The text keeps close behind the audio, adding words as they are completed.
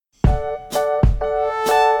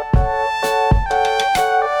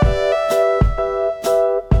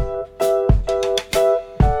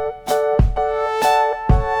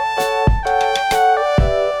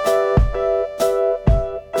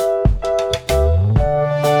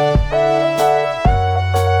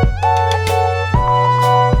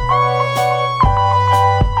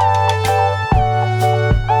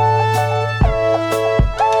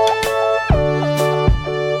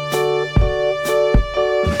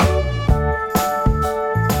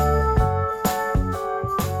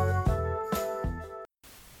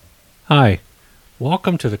Hi,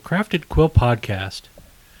 welcome to the Crafted Quill Podcast.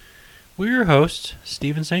 We're your hosts,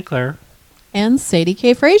 Stephen St. Clair and Sadie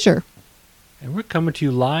K. Frazer. And we're coming to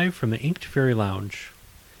you live from the Inked Fairy Lounge.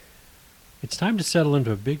 It's time to settle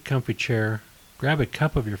into a big comfy chair, grab a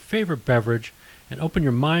cup of your favorite beverage, and open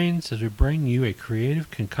your minds as we bring you a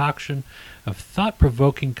creative concoction of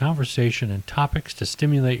thought-provoking conversation and topics to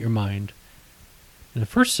stimulate your mind. In the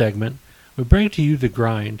first segment, we bring to you The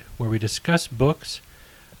Grind, where we discuss books,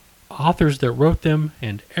 authors that wrote them,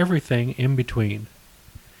 and everything in between.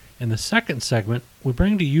 In the second segment, we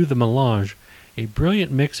bring to you The Melange, a brilliant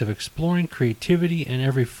mix of exploring creativity in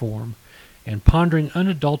every form, and pondering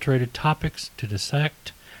unadulterated topics to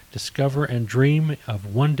dissect, discover, and dream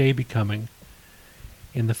of one day becoming.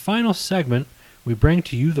 In the final segment, we bring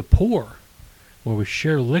to you The Pour, where we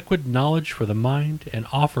share liquid knowledge for the mind and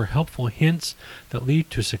offer helpful hints that lead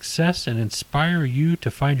to success and inspire you to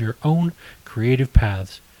find your own creative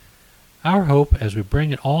paths. Our hope, as we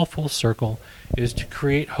bring it all full circle, is to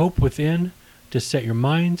create hope within, to set your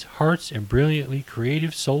minds, hearts, and brilliantly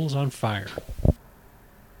creative souls on fire.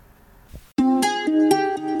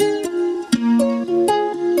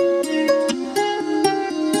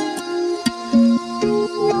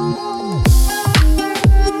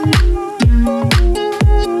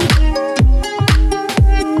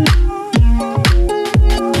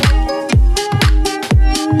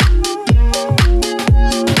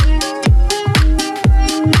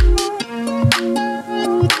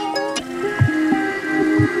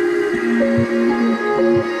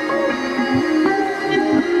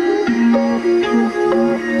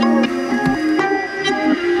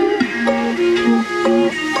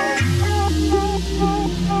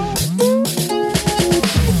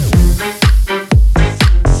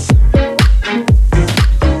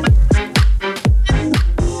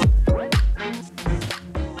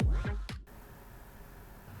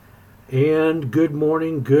 And good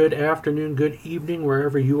morning, good afternoon, good evening,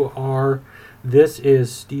 wherever you are. This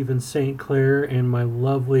is Stephen St. Clair and my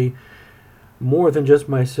lovely, more than just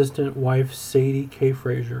my assistant wife, Sadie K.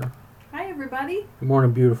 Frazer. Hi, everybody. Good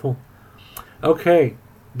morning, beautiful. Okay,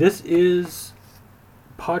 this is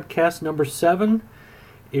podcast number 7.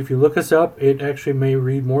 If you look us up, it actually may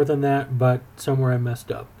read more than that, but somewhere I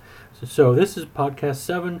messed up. So this is podcast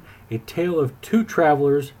 7, A Tale of Two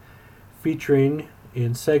Travelers, featuring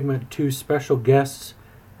in segment 2 special guests,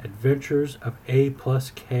 Adventures of A plus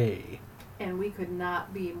K. And we could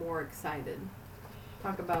not be more excited.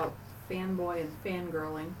 Talk about fanboy and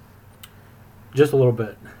fangirling. Just a little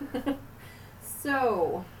bit.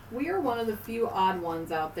 So, we are one of the few odd ones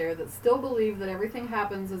out there that still believe that everything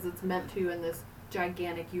happens as it's meant to in this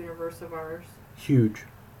gigantic universe of ours. Huge.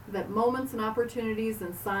 That moments and opportunities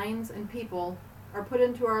and signs and people are put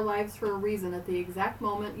into our lives for a reason at the exact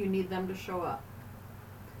moment you need them to show up.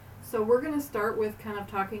 So we're going to start with kind of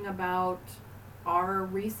talking about our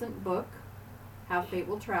recent book, How Fate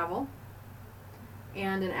Will Travel,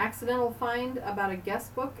 and an accidental find about a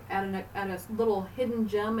guest book at a little hidden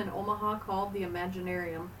gem in Omaha called the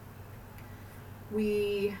Imaginarium.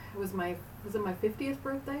 Was it my 50th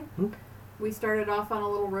birthday? We started off on a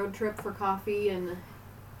little road trip for coffee and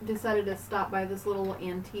decided to stop by this little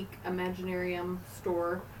antique Imaginarium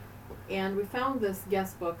store. And we found this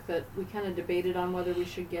guest book that we kind of debated on whether we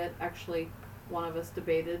should get. Actually, one of us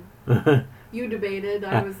debated. You debated.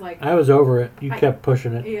 I was like... I was over it. You kept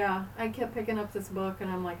pushing it. Yeah. I kept picking up this book, and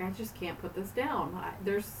I'm like, I just can't put this down.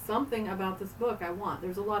 There's something about this book I want.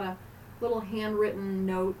 There's a lot of little handwritten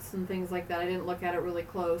notes and things like that. I didn't look at it really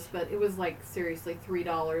close, but it was like, seriously,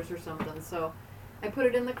 $3 or something. So I put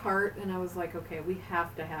it in the cart, and I was like, okay, we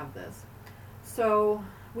have to have this. So...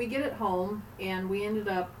 we get it home, and we ended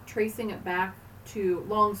up tracing it back to,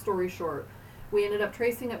 long story short, we ended up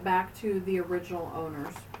tracing it back to the original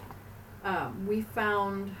owners. We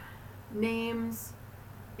found names,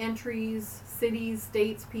 entries, cities,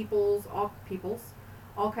 states,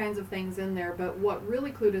 all kinds of things in there. But what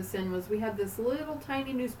really clued us in was we had this little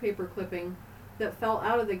tiny newspaper clipping that fell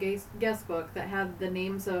out of the guest book that had the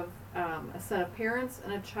names of a set of parents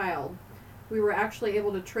and a child. We were actually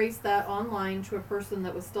able to trace that online to a person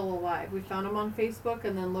that was still alive. We found them on Facebook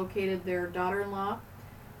and then located their daughter-in-law,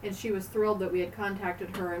 and she was thrilled that we had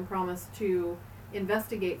contacted her and promised to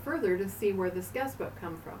investigate further to see where this guest book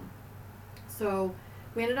come from. So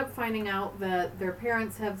we ended up finding out that their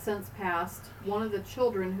parents have since passed. One of the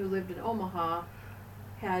children who lived in Omaha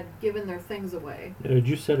had given their things away. Did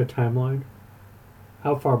you set a timeline?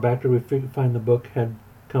 How far back did we find the book had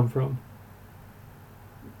come from?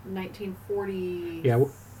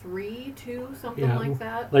 1943, 2, something like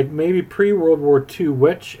that. Like maybe pre-World War II,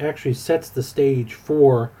 which actually sets the stage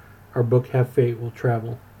for our book, Have Fate Will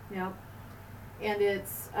Travel. Yep. And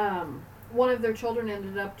it's one of their children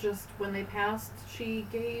ended up just when they passed, she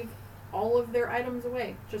gave all of their items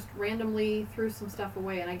away, just randomly threw some stuff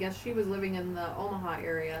away. And I guess she was living in the Omaha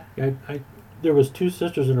area. Yeah, there was 2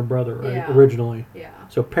 sisters and a brother, right? Yeah. Originally. Yeah.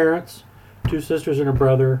 So parents, 2 sisters and a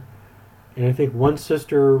brother, and I think one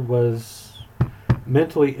sister was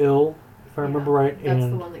mentally ill, if I remember right. That's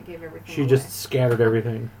and the one that gave everything she away. just scattered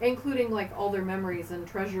everything. Including like all their memories and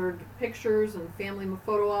treasured pictures and family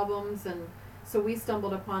photo albums. And so we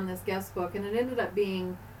stumbled upon this guest book, and it ended up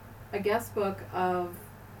being a guest book of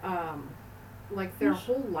like their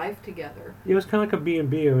whole life together. It was kind of like a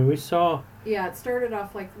B&B. I mean, we saw... Yeah, it started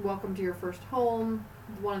off like Welcome to Your First Home.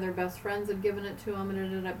 One of their best friends had given it to them, and it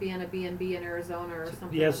ended up being a B&B in Arizona or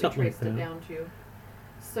something. Yeah, that something we like traced that. it down to.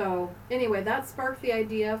 So anyway, that sparked the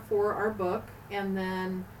idea for our book, and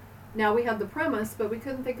then now we had the premise, but we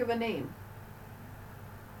couldn't think of a name.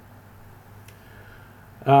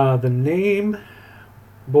 The name...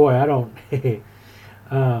 Boy, I don't...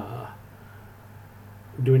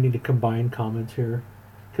 do we need to combine comments here?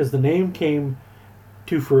 Because the name came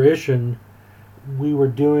to fruition. We were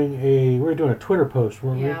doing a Twitter post,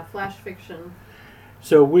 weren't we? Yeah, flash fiction.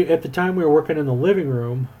 So at the time we were working in the living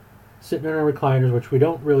room, sitting in our recliners, which we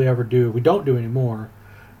don't really ever do. We don't do anymore.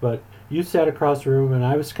 But you sat across the room, and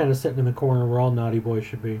I was kind of sitting in the corner where all naughty boys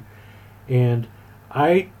should be. And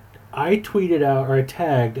I tweeted out, or I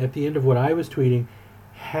tagged at the end of what I was tweeting,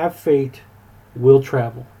 "Have fate, will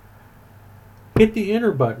travel." Hit the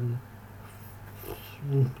enter button.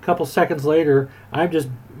 A couple seconds later, I'm just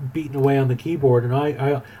beating away on the keyboard, and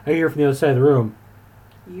I hear from the other side of the room,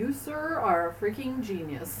 "You, sir, are a freaking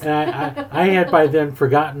genius." And I had by then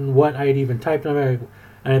forgotten what I had even typed on it.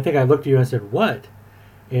 And I think I looked at you and I said, "What?"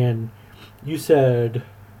 And you said...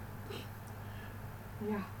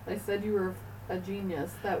 Yeah, I said you were a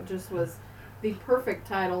genius. That just was the perfect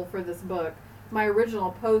title for this book. My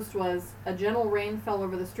original post was, "A gentle rain fell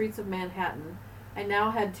over the streets of Manhattan. I now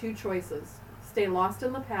had 2 choices. Stay lost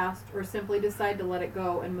in the past or simply decide to let it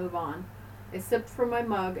go and move on. I sipped from my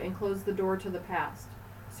mug and closed the door to the past.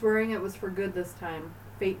 Swearing it was for good this time,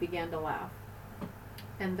 fate began to laugh."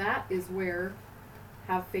 And that is where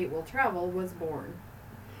Have Fate Will Travel was born.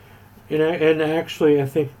 And actually, I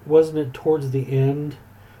think, wasn't it towards the end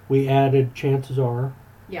we added Chances Are?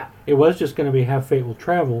 Yeah. It was just going to be Have Fate Will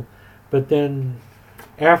Travel, but then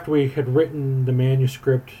after we had written the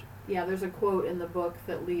manuscript... Yeah, there's a quote in the book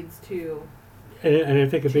that leads to And I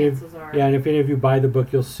think if Chances Are. and if any of you buy the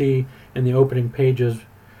book, you'll see in the opening pages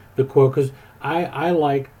the quote. Because I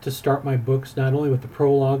like to start my books not only with the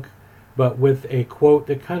prologue, but with a quote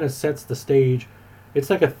that kind of sets the stage. It's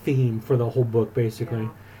like a theme for the whole book, basically. Yeah.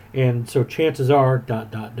 And so chances are ...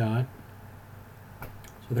 So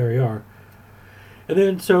there you are. And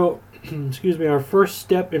then so, excuse me, our first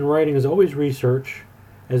step in writing is always research,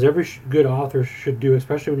 as every good author should do,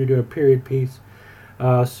 especially when you're doing a period piece.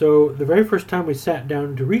 So the very first time we sat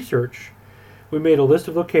down to research, we made a list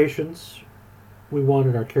of locations we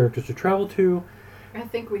wanted our characters to travel to. I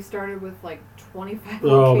think we started with like 25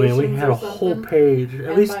 Oh locations. man, we had or a whole something. page. And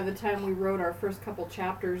At least by the time we wrote our first couple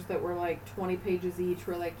chapters that were like 20 pages each,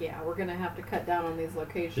 we're like, yeah, we're going to have to cut down on these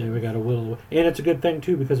locations. yeah, we got a whittle. And it's a good thing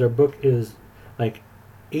too, because our book is like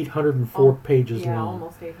 804 pages yeah, long.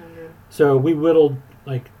 almost 800. So we whittled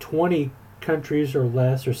like 20 countries or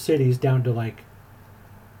less, or cities, down to like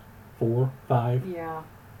 4, 5. Yeah.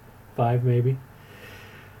 5 maybe.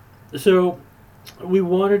 So we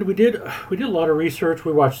did a lot of research.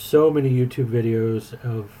 We watched so many YouTube videos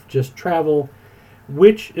of just travel,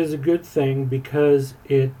 which is a good thing because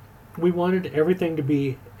we wanted everything to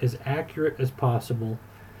be as accurate as possible.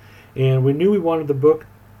 And we knew we wanted the book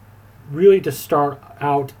really to start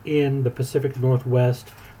out in the Pacific Northwest,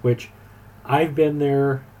 which I've been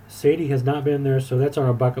there. Sadie has not been there, so that's on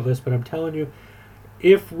our bucket list. But I'm telling you,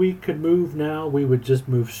 if we could move now, we would just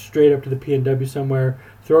move straight up to the PNW somewhere,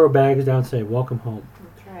 throw our bags down, and say, "Welcome home."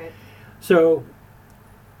 That's right. So,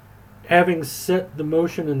 having set the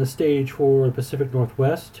motion and the stage for the Pacific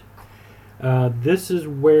Northwest, this is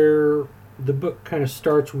where the book kind of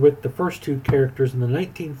starts with the first 2 characters in the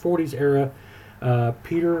 1940s era,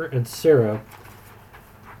 Peter and Sarah,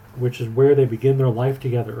 which is where they begin their life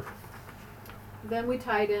together. Then we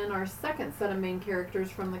tied in our second set of main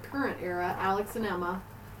characters from the current era, Alex and Emma,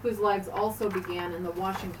 whose lives also began in the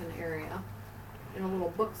Washington area, in a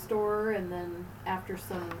little bookstore, and then after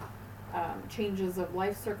some changes of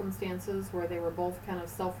life circumstances where they were both kind of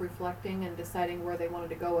self-reflecting and deciding where they wanted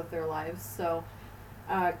to go with their lives. So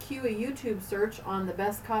cue a YouTube search on the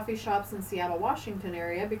best coffee shops in Seattle, Washington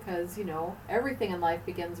area, because, you know, everything in life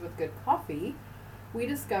begins with good coffee. We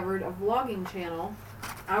discovered a vlogging channel,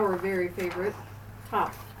 our very favorite,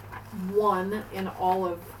 top one in all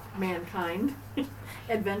of mankind.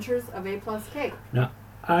 Adventures of A+K. Now,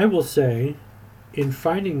 I will say, in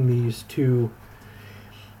finding these two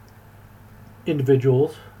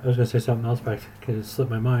individuals, I was going to say something else, but it slipped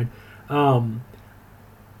my mind. I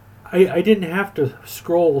didn't have to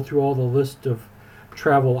scroll through all the list of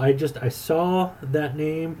travel. I saw that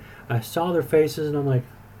name, I saw their faces, and I'm like,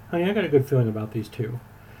 honey, I got a good feeling about these two.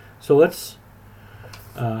 So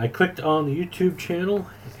I clicked on the YouTube channel,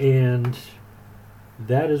 and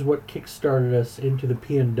that is what kickstarted us into the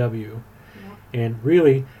PNW. Yep. And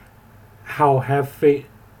really, how Have Fate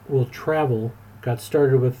Will Travel got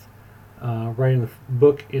started with writing the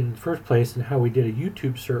book in the first place, and how we did a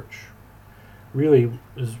YouTube search. Really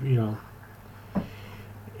was,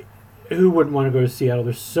 who wouldn't want to go to Seattle?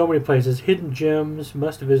 There's so many places, hidden gems,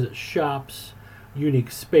 must visit shops,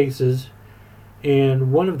 unique spaces.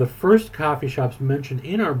 And one of the first coffee shops mentioned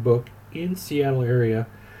in our book in Seattle area,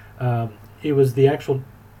 it was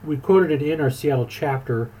we quoted it in our Seattle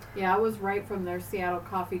chapter. Yeah, it was right from their Seattle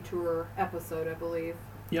coffee tour episode, I believe.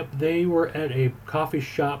 Yep, they were at a coffee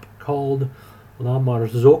shop called La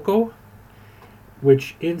Marzocco,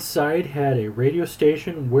 which inside had a radio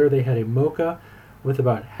station where they had a mocha with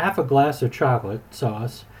about half a glass of chocolate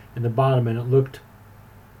sauce in the bottom, and it looked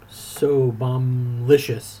so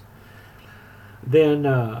bomblicious. Then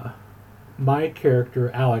my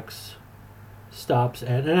character, Alex, stops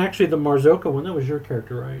at, and actually the Marzocco one, that was your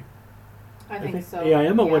character, right? I think so. Yeah,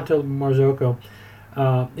 Emma went to Marzocco.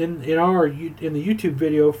 In the YouTube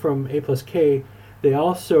video from A+K, they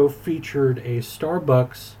also featured a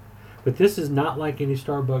Starbucks, but this is not like any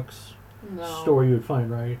Starbucks store you would find,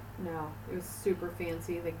 right? No, it was super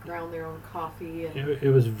fancy. They ground their own coffee. And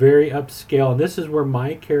it was very upscale, and this is where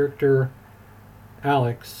my character,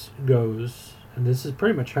 Alex, goes. And this is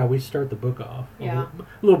pretty much how we start the book off. Yeah.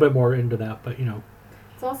 A little bit more into that, but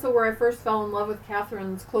It's also where I first fell in love with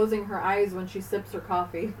Kathryn's closing her eyes when she sips her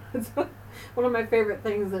coffee. It's one of my favorite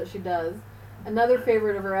things that she does. Another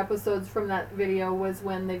favorite of her episodes from that video was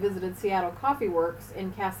when they visited Seattle Coffee Works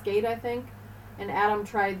in Cascade, I think. And Adam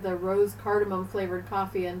tried the rose cardamom flavored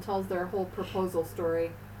coffee and tells their whole proposal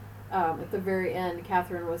story. At the very end,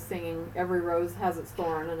 Kathryn was singing "Every Rose Has Its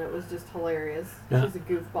Thorn," and it was just hilarious. Now, she's a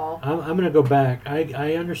goofball. I'm going to go back.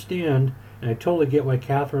 I understand, and I totally get why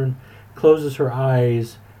Kathryn closes her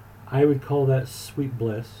eyes. I would call that sweet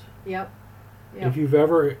bliss. Yep. If you've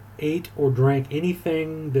ever ate or drank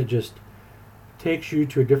anything that just takes you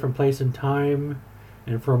to a different place in time,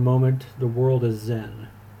 and for a moment the world is zen.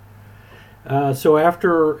 So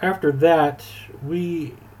after that,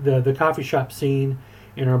 the coffee shop scene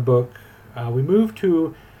in our book, we moved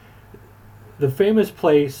to the famous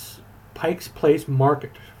place, Pike's Place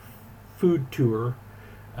Market food tour.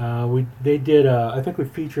 They did, I think we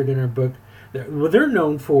featured in our book, they're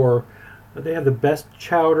known for, they have the best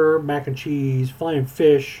chowder, mac and cheese, flying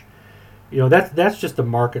fish. That's just the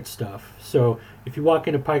market stuff. So if you walk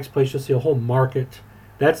into Pike's Place, you'll see a whole market.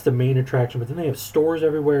 That's the main attraction. But then they have stores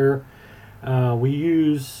everywhere. We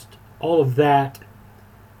used all of that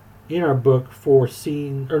in our book from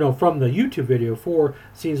the YouTube video for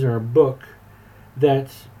scenes in our book. That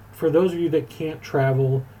for those of you that can't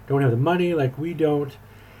travel, don't have the money like we don't,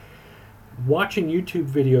 watching YouTube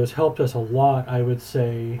videos helped us a lot, I would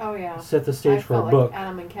say. Oh, yeah. Set the stage for a book.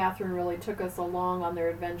 Adam and Kathryn really took us along on their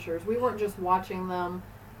adventures. We weren't just watching them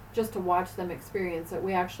just to watch them experience it.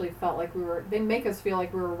 We actually felt like they make us feel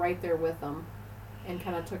like we were right there with them, and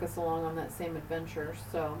kind of took us along on that same adventure.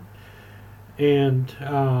 So. And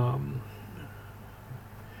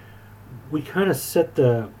we kind of set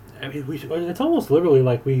it's almost literally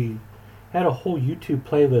like we had a whole YouTube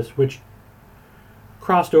playlist which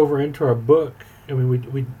crossed over into our book. I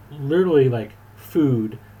mean, we literally, like,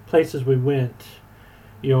 food, places we went,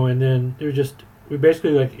 and then we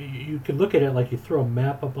basically, like, you could look at it like you throw a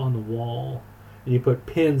map up on the wall and you put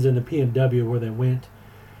pins in the PNW where they went.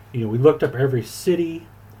 We looked up every city,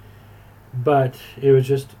 but it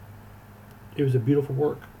was a beautiful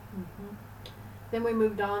work. Mm-hmm. Then we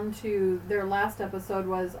moved on to their last episode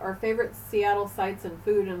was our favorite Seattle sights and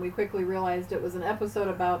food, and we quickly realized it was an episode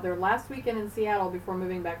about their last weekend in Seattle before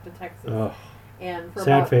moving back to Texas. Oh, and for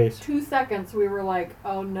sad about face. 2 seconds we were like,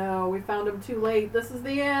 oh no, we found them too late. This is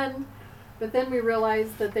the end. But then we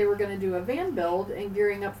realized that they were going to do a van build and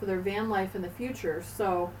gearing up for their van life in the future.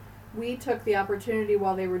 So we took the opportunity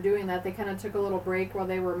while they were doing that. They kind of took a little break while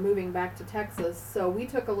they were moving back to Texas. So we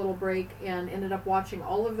took a little break and ended up watching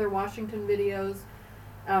all of their Washington videos.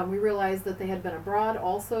 We realized that they had been abroad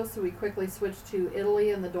also, so we quickly switched to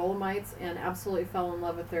Italy and the Dolomites and absolutely fell in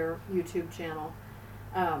love with their YouTube channel.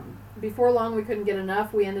 Before long, we couldn't get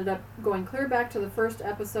enough. We ended up going clear back to the first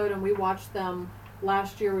episode, and we watched them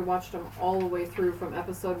last year. We watched them all the way through from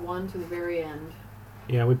episode 1 to the very end.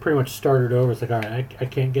 Yeah, we pretty much started over. It's like, all right, I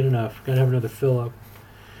can't get enough. Got to have another fill-up.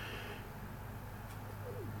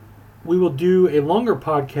 We will do a longer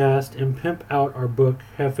podcast and pimp out our book,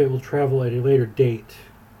 Have Fate Will Travel, at a later date.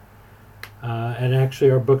 And actually,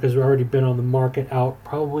 our book has already been on the market out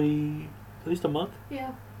probably at least a month.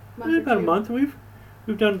 Yeah, About a month.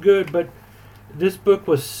 We've done good, but this book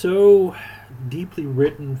was so deeply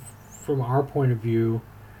written from our point of view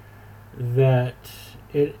that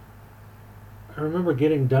I remember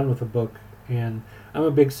getting done with the book, and I'm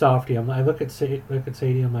a big softie. I look at Sadie.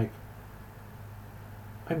 I'm like,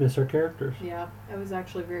 I miss our characters. Yeah, it was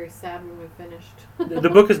actually very sad when we finished. The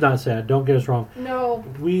book is not sad. Don't get us wrong. No.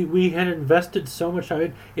 We had invested so much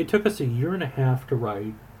time. It took us 1.5 years to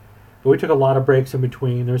write, but we took a lot of breaks in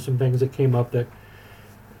between. There's some things that came up that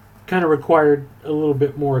kind of required a little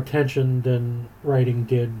bit more attention than writing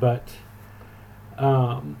did, but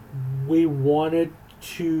we wanted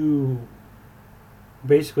to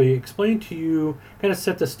basically explain to you, kind of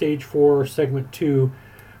set the stage for segment 2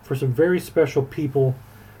 for some very special people.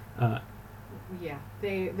 Yeah,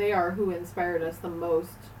 they are who inspired us the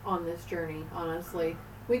most on this journey, honestly.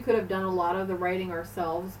 We could have done a lot of the writing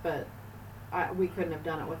ourselves, but we couldn't have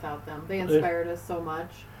done it without them. They inspired us so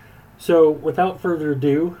much. So, without further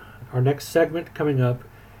ado, our next segment coming up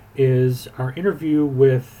is our interview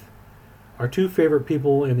with our 2 favorite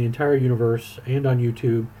people in the entire universe and on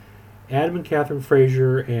YouTube, Adam and Kathryn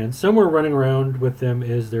Frazer, and somewhere running around with them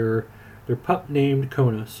is their pup named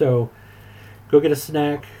Kona. So, go get a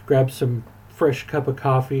snack, grab some fresh cup of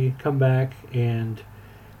coffee, come back, and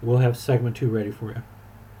we'll have segment 2 ready for you.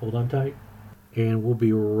 Hold on tight. And we'll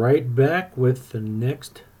be right back with the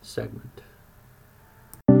next segment.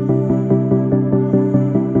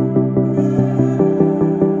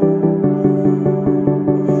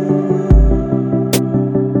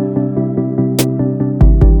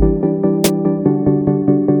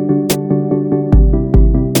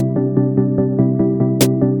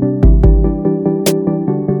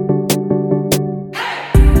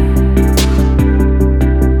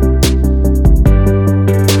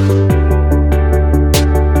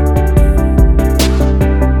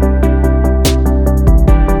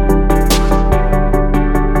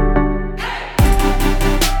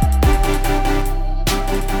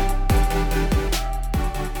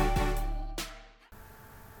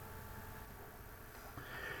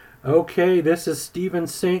 Okay, this is Stephen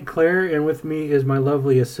St. Clair, and with me is my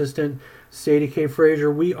lovely assistant, Sadie K.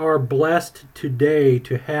 Frazier. We are blessed today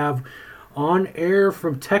to have on air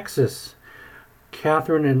from Texas,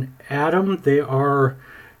 Kathryn and Adam. They are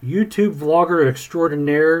YouTube vlogger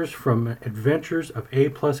extraordinaires from Adventures of A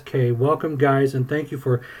plus K. Welcome, guys, and thank you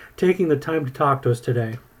for taking the time to talk to us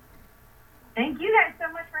today. Thank you guys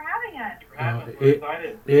so much for having us. We're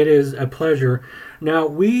excited. It is a pleasure. Now,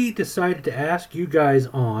 we decided to ask you guys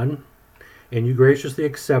on, and you graciously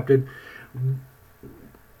accepted.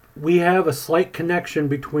 We have a slight connection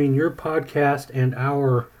between your podcast and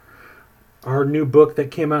our new book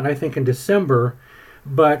that came out, I think, in December,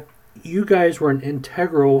 but you guys were an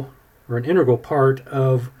integral part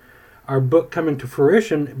of our book coming to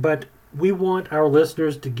fruition, but we want our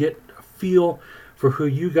listeners to get a feel for who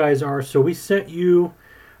you guys are. So we sent you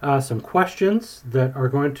some questions that are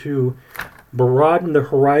going to broaden the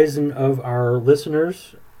horizon of our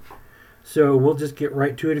listeners. So we'll just get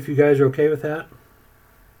right to it if you guys are okay with that.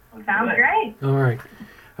 Sounds great. All right.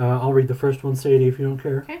 I'll read the first one, Sadie, if you don't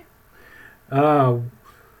care. Okay.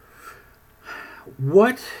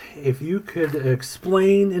 What, if you could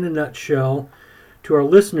explain in a nutshell to our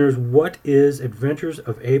listeners, what is Adventures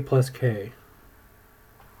of A plus K?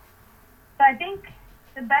 So I think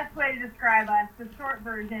the best way to describe us, the short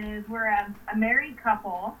version is we're a married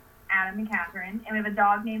couple, Adam and Kathryn, and we have a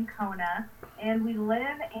dog named Kona, and we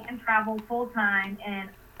live and travel full-time in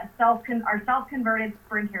our self-converted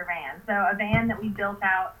Sprinter van. So a van that we built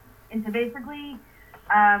out into basically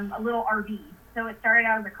a little RV. So it started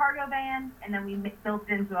out as a cargo van, and then we built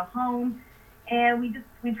it into a home, and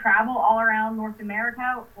we travel all around North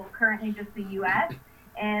America, well, currently just the U.S.,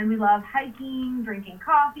 and we love hiking, drinking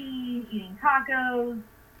coffee, eating tacos,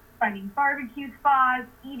 finding barbecue spots,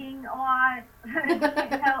 eating a lot,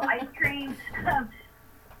 ice cream,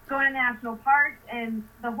 going to national parks, and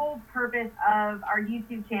the whole purpose of our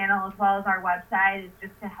YouTube channel as well as our website is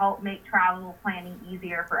just to help make travel planning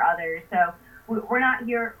easier for others. So we're not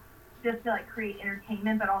here just to create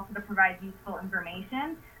entertainment, but also to provide useful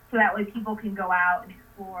information, so that way people can go out and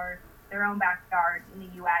explore their own backyards in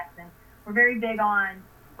the U.S. And we're very big on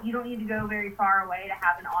you don't need to go very far away to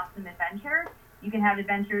have an awesome adventure. You can have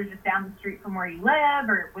adventures just down the street from where you live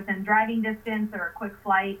or within driving distance or a quick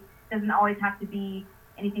flight. It doesn't always have to be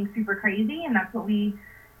anything super crazy, and that's what we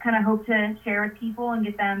kind of hope to share with people and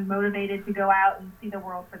get them motivated to go out and see the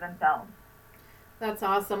world for themselves. That's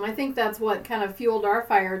awesome. I think that's what kind of fueled our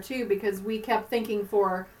fire too, because we kept thinking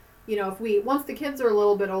for, once the kids are a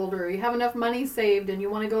little bit older, you have enough money saved and you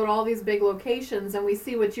want to go to all these big locations, and we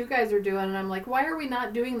see what you guys are doing, and I'm like, why are we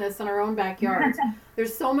not doing this in our own backyards?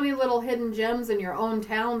 There's so many little hidden gems in your own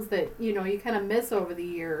towns that, you kind of miss over the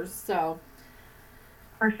years. So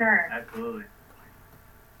for sure. Absolutely.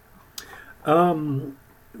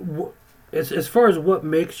 As far as what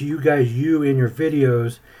makes you guys you in your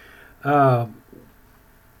videos,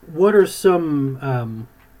 what are some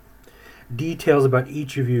details about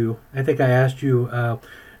each of you? I think I asked you,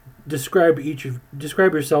 describe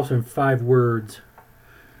yourselves in 5 words.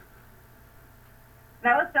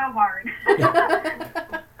 That was so hard.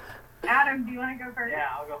 Adam, do you want to go first? Yeah,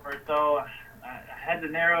 I'll go first. So I had to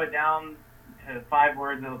narrow it down to 5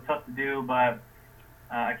 words. It was tough to do, but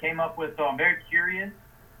I came up with, so I'm very curious.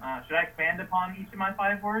 Should I expand upon each of my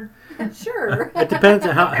 5 words? Sure. It depends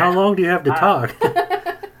on how long do you have to talk.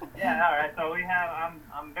 Yeah, all right. So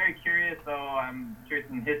I'm very curious. So I'm curious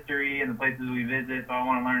in history and the places we visit. So I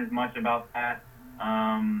want to learn as much about that.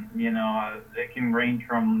 It can range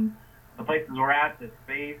from the places we're at to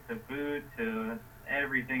space to food to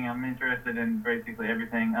everything. I'm interested in basically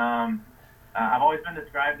everything. I've always been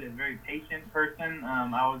described as a very patient person.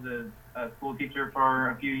 I was a school teacher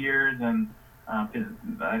for a few years, and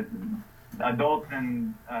adults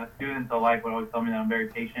and students alike would always tell me that I'm very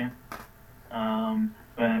patient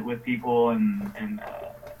but with people and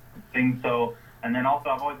things. So, and then also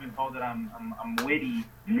I've always been told that I'm witty,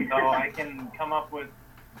 so I can come up with.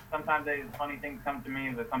 Sometimes funny things come to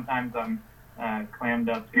me, but sometimes I'm clammed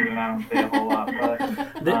up too, and I don't say a whole lot. But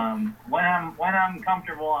when I'm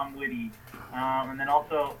comfortable, I'm witty. And then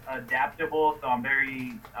also adaptable. So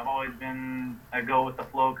I've always been a go with the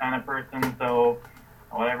flow kind of person. So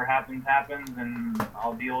whatever happens, and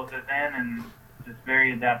I'll deal with it then. And just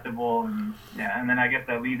very adaptable. And yeah, and then I guess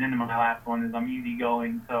that leads into my last one is I'm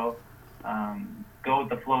easygoing. So go with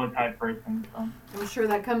the flow type person. So. I'm sure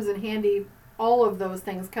that comes in handy. All of those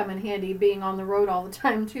things come in handy being on the road all the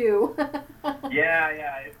time too. Yeah,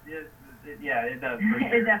 it does. For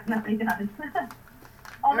sure. It definitely does.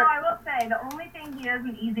 Although I will say, the only thing he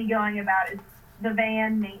isn't easygoing about is the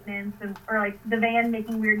van maintenance or like the van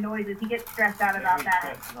making weird noises. He gets stressed out about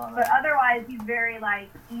that. But otherwise, he's very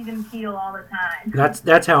even keel all the time.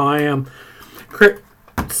 That's how I am.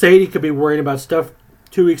 Sadie could be worrying about stuff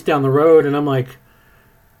 2 weeks down the road, and I'm like,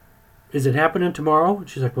 is it happening tomorrow? And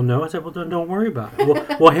she's like, well, no. I said, well, then don't worry about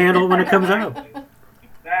it. We'll handle it when it comes out.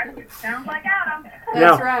 Exactly. Sounds like Adam.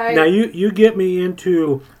 That's right. Now, you get me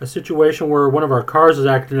into a situation where one of our cars is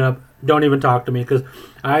acting up, don't even talk to me, because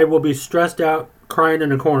I will be stressed out, crying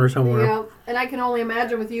in a corner somewhere. Yeah, and I can only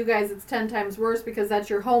imagine with you guys it's 10 times worse because that's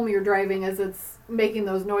your home you're driving as it's making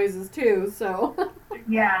those noises too, so.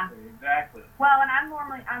 Yeah. Exactly. Well, and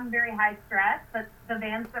I'm very high stress, but the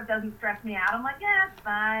van stuff doesn't stress me out. I'm like, yeah, it's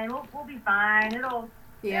fine. We'll be fine. It'll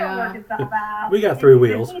work itself out. We got 3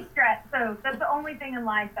 wheels. He's stressed, so that's the only thing in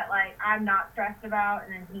life that I'm not stressed about,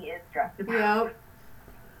 and then he is stressed about. Yep.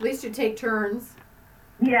 At least you take turns.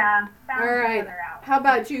 Yeah. All right. How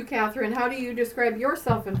about you, Kathryn? How do you describe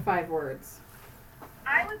yourself in 5 words?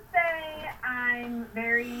 I would say I'm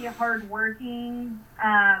very hardworking.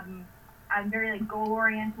 I'm very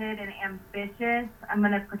goal-oriented and ambitious. I'm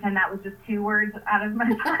going to pretend that was just 2 words out of my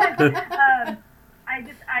time.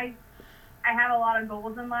 I have a lot of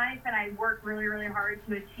goals in life, and I work really, really hard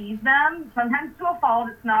to achieve them. Sometimes to a fault.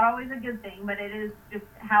 It's not always a good thing, but it is just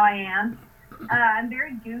how I am. I'm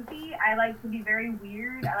very goofy. I like to be very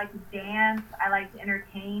weird. I like to dance. I like to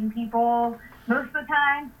entertain people most of the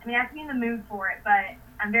time. I mean, I have to be in the mood for it, but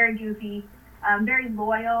I'm very goofy. I'm very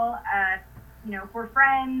loyal. If we're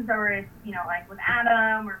friends or if, with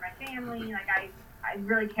Adam or my family, I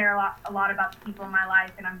really care a lot about the people in my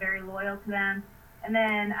life, and I'm very loyal to them. And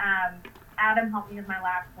then Adam helped me with my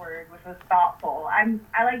last word, which was thoughtful.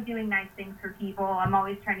 I like doing nice things for people. I'm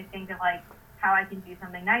always trying to think of how I can do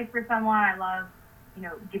something nice for someone. I love,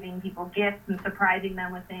 giving people gifts and surprising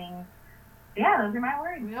them with things. Yeah, those are my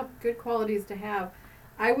words. Yep, good qualities to have.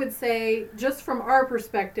 I would say, just from our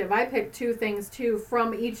perspective, I picked 2 things too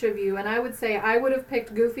from each of you, and I would say I would have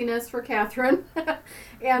picked goofiness for Kathryn,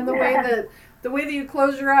 and the way that you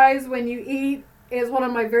close your eyes when you eat, is one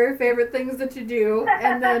of my very favorite things that you do.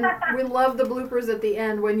 And then we love the bloopers at the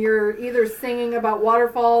end when you're either singing about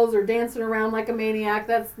waterfalls or dancing around like a maniac.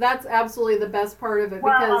 That's absolutely the best part of it.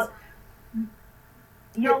 Well, because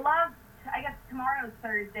you'll love, I guess tomorrow's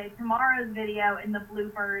Thursday. Tomorrow's video and the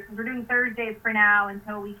bloopers. We're doing Thursdays for now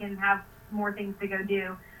until we can have more things to go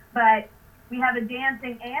do. But we have a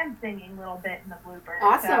dancing and singing little bit in the bloopers.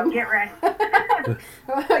 Awesome. So get ready.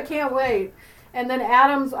 I can't wait. And then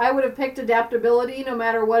Adam's, I would have picked adaptability no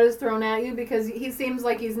matter what is thrown at you, because he seems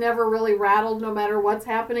like he's never really rattled no matter what's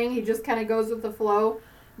happening. He just kind of goes with the flow.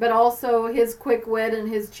 But also his quick wit and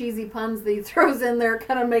his cheesy puns that he throws in there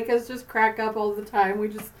kind of make us just crack up all the time.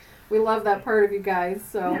 We love that part of you guys.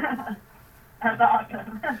 So That's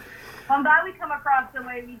awesome. Well, I'm glad we come across the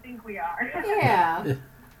way we think we are. yeah.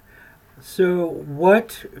 So,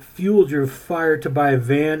 what fueled your fire to buy a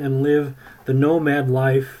van and live the nomad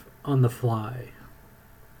life on the fly?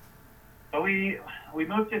 So we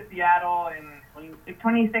moved to Seattle in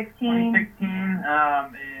 2016. 2016,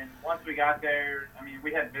 and once we got there, I mean,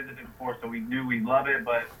 we had visited before, so we knew we'd love it,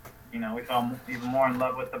 but, you know, we fell even more in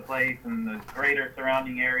love with the place and the greater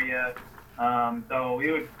surrounding area. So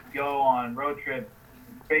we would go on road trips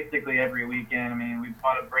basically every weekend. I mean, we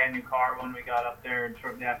bought a brand new car when we got up there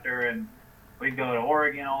shortly after, and we'd go to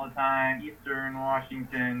Oregon all the time, Eastern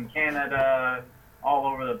Washington, Canada, all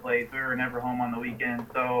over the place. We were never home on the weekends,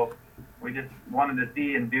 so we just wanted to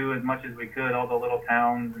see and do as much as we could, all the little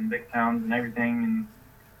towns and big towns and everything, and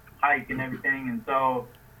hike and everything. And so,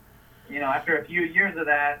 you know, after a few years of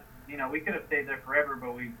that, you know, we could have stayed there forever,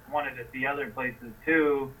 but we wanted to see other places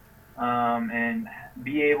too, and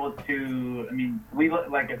be able to, I mean,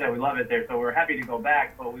 like I said, we love it there, so we're happy to go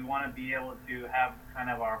back, but we want to be able to have kind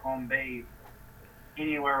of our home base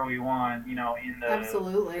anywhere we want, you know, in the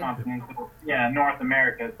Absolutely. continental, North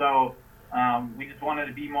America. So we just wanted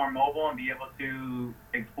to be more mobile and be able to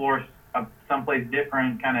explore someplace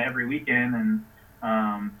different kind of every weekend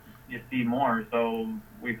and just see more. So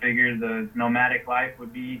we figured the nomadic life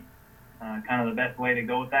would be kind of the best way to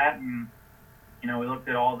go with that. And, you know, we looked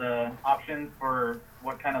at all the options for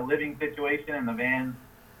what kind of living situation, and the van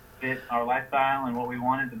fit our lifestyle and what we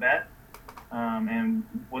wanted the best, and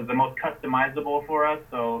was the most customizable for us.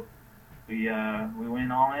 So we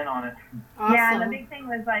went all in on it. Awesome. Yeah, and the big thing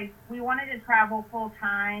was, like, we wanted to travel full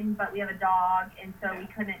time, but we have a dog, and so we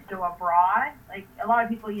couldn't go abroad. Like, a lot of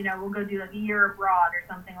people, you know, will go do like a year abroad or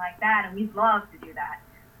something like that, and we'd love to do that.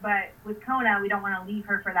 But with Kona, we don't want to leave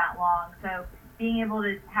her for that long. So being able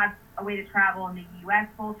to have a way to travel in the U.S.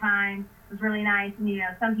 full time was really nice. And, you know,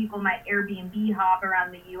 some people might Airbnb hop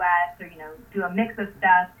around the U.S. or, you know, do a mix of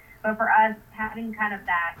stuff. But for us, having kind of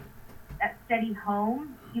that steady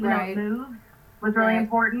home, even though it moves, was really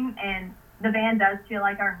important. And the van does feel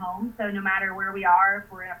like our home. So no matter where we are,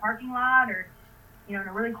 if we're in a parking lot or, you know, in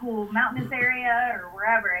a really cool mountainous area or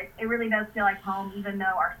wherever, it really does feel like home, even though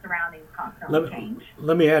our surroundings constantly change.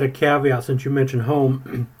 Let me add a caveat since you mentioned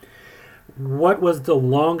home. What was the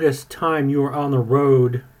longest time you were on the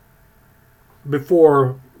road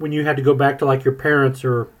before, when you had to go back to like your parents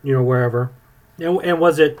or, you know, wherever? And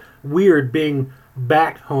was it weird being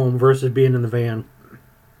back home versus being in the van?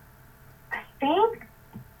 I think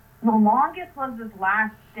the longest was this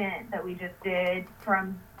last stint that we just did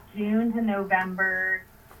from June to November.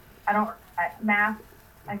 I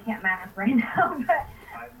can't math right now, but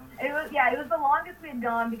it was the longest we had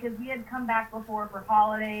gone because we had come back before for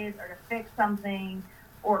holidays or to fix something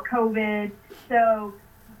or COVID. So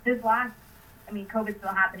COVID's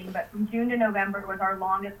still happening, but from June to November was our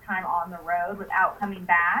longest time on the road without coming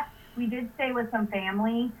back. We did stay with some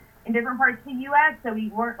family in different parts of the U.S., so we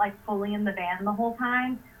weren't like fully in the van the whole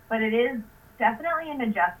time, but it is definitely an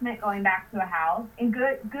adjustment going back to a house in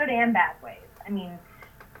good and bad ways. I mean,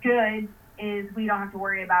 good is we don't have to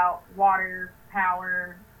worry about water,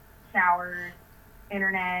 power, showers,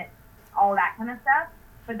 internet, all that kind of stuff.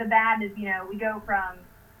 But the bad is, you know, we go from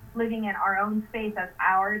living in our own space as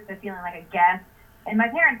ours to feeling like a guest. And my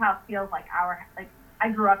parents' house feels like I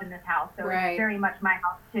grew up in this house, so it's very much my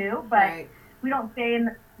house too. But we don't stay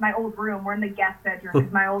in my old room. We're in the guest bedroom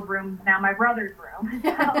because my old room is now my brother's room.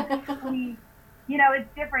 So we, you know, it's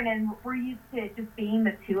different, and we're used to just being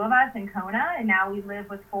the two of us in Kona, and now we live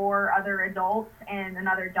with 4 other adults and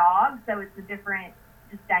another dog, so it's a different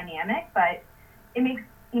just dynamic. But it makes,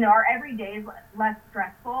 you know, our everyday is less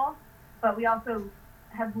stressful, but we also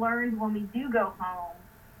have learned when we do go home,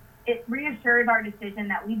 it reassures our decision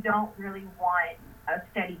that we don't really want a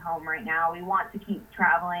steady home right now. We want to keep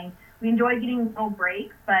traveling. We enjoy getting little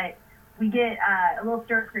breaks, but we get a little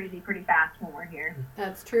stir crazy pretty fast when we're here.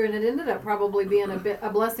 That's true, and it ended up probably being a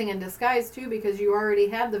blessing in disguise too, because you already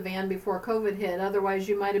had the van before COVID hit. Otherwise,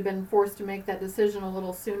 you might have been forced to make that decision a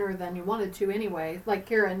little sooner than you wanted to anyway, like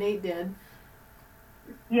Kara and Nate did.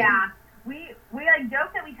 Yeah, we like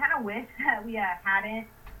joke that we kind of wish that we hadn't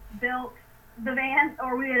built the van,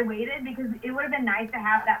 or we had waited, because it would have been nice to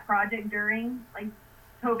have that project during like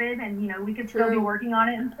COVID, and we could still be working on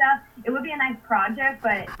it and stuff. It would be a nice project,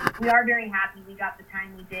 but we are very happy we got the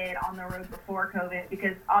time we did on the road before COVID,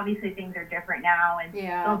 because obviously things are different now, and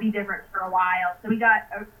they'll be different for a while. So we got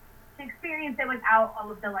to experience it without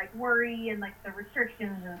all of the like worry and like the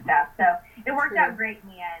restrictions and stuff. So it worked out great in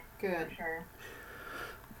the end. Good. For sure.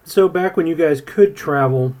 So back when you guys could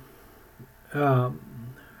travel,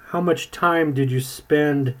 how much time did you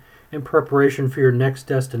spend in preparation for your next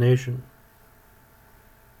destination?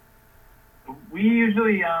 We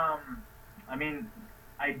usually,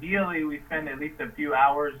 ideally we spend at least a few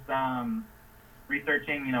hours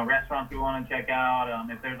researching, restaurants we want to check out,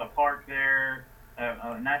 if there's a park there,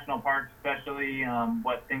 a national park especially,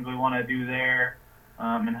 what things we want to do there,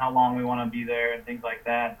 and how long we want to be there and things like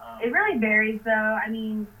that. It really varies, though. I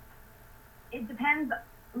mean, it depends.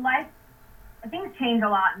 Things change a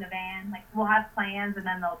lot in the van. Like, we'll have plans and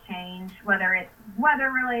then they'll change, whether it's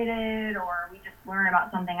weather related or we just learn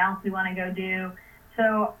about something else we want to go do.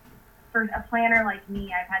 So for a planner like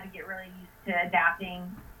me, I've had to get really used to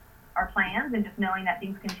adapting our plans and just knowing that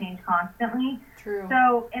things can change constantly. True.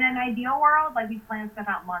 So in an ideal world, like, we plan stuff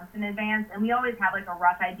out months in advance, and we always have like a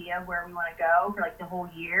rough idea of where we want to go for like the whole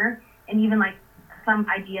year, and even like some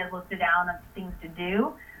ideas listed down of things to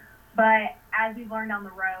do. But as we've learned on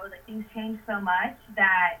the road, like, things change so much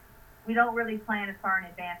that we don't really plan as far in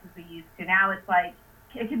advance as we used to. Now it's like,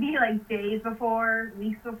 it could be like days before,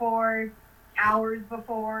 weeks before, hours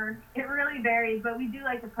before. It really varies, but we do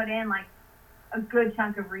like to put in like a good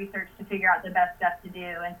chunk of research to figure out the best stuff to do.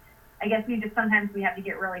 And I guess sometimes we have to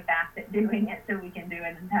get really fast at doing it so we can do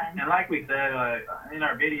it in time. And like we said, in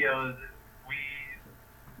our videos, we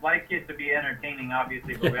like it to be entertaining,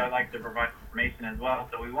 obviously, but we like to provide information as well.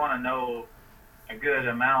 So we want to know a good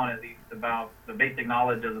amount, at least, about the basic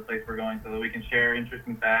knowledge of the place we're going, so that we can share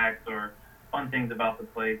interesting facts or fun things about the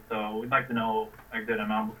place. So we'd like to know a good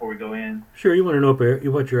amount before we go in. Sure, you want to know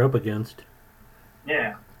what you're up against.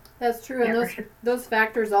 Yeah. That's true, and those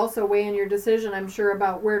factors also weigh in your decision, I'm sure,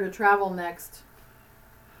 about where to travel next.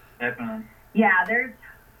 Definitely. Yeah, there's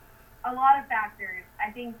a lot of factors.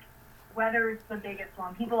 I think weather is the biggest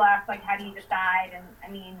one. People ask, like, how do you decide? And,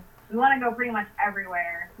 I mean, we want to go pretty much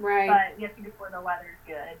everywhere. Right. But we have to go where the weather's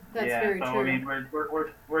good. That's very true. I mean,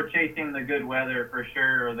 we're chasing the good weather for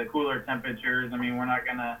sure, or the cooler temperatures. I mean, we're not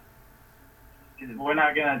gonna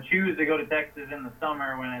choose to go to Texas in the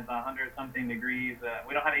summer when it's 100-something degrees.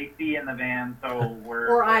 We don't have AC in the van, so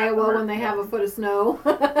or Iowa when they have a foot of snow.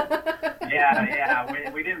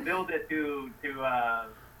 Yeah. We didn't build it to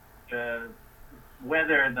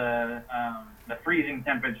weather the freezing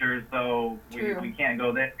temperatures, so we can't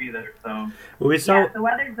go there either. So the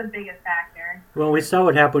weather's the biggest factor. Well, we saw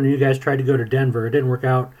what happened when you guys tried to go to Denver. It didn't work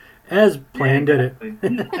out as planned, did it?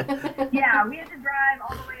 Yeah, we had to drive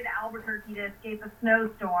all the way to Albuquerque to escape a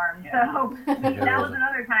snowstorm. Yeah. So that was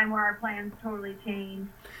another time where our plans totally changed.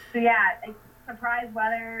 So yeah, surprise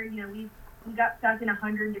weather. We got stuck in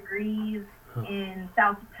 100 degrees in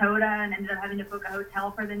South Dakota and ended up having to book a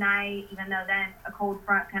hotel for the night, even though then a cold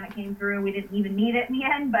front kind of came through. We didn't even need it in the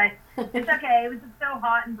end, but it's okay. It was just so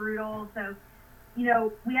hot and brutal. So,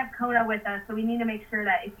 we have Kona with us, so we need to make sure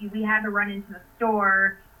that if we had to run into the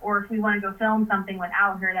store or if we want to go film something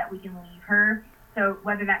without her, that we can leave her. So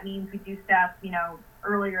whether that means we do stuff,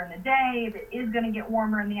 earlier in the day, if it is going to get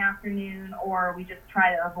warmer in the afternoon, or we just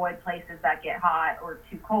try to avoid places that get hot or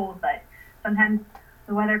too cold. But sometimes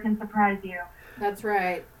the weather can surprise you. That's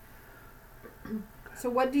right. So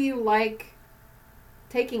what do you like,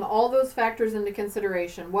 taking all those factors into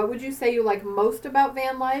consideration? What would you say you like most about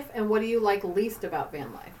van life, and what do you like least about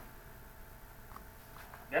van life?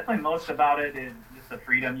 Definitely most about it is just the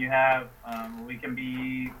freedom you have. We can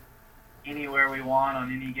be anywhere we want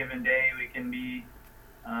on any given day. We can be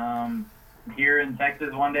here in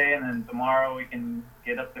Texas one day, and then tomorrow we can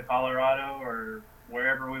get up to Colorado or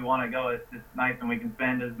wherever we want to go. It's just nice, and we can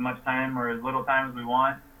spend as much time or as little time as we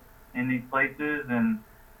want in these places. And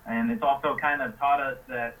it's also kind of taught us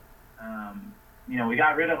that, we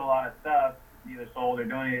got rid of a lot of stuff, either sold or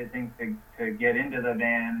donated things to get into the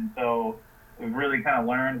van. So we've really kind of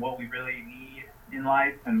learned what we really need in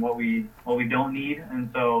life and what we don't need. And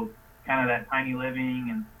so kind of that tiny living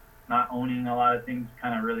and not owning a lot of things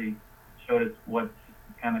kind of really showed us what's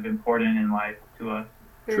kind of important in life to us.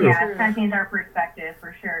 True. Yeah, it's kind of changed our perspective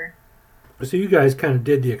for sure. So you guys kind of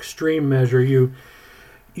did the extreme measure. You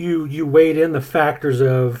weighed in the factors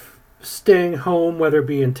of staying home, whether it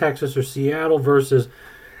be in Texas or Seattle, versus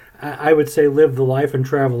I would say live the life and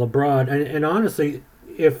travel abroad. And honestly,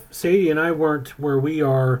 if Sadie and I weren't where we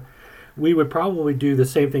are, we would probably do the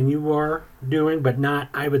same thing you are doing, but not,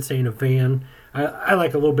 I would say, in a van. I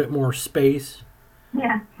like a little bit more space.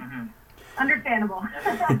 Yeah, Mm-hmm. understandable.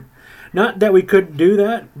 Not that we couldn't do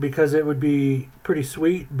that, because it would be pretty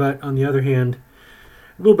sweet, but on the other hand,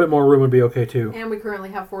 a little bit more room would be okay too. And we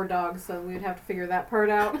currently have 4 dogs, so we'd have to figure that part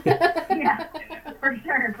out. Yeah, for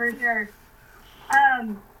sure.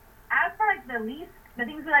 As for like the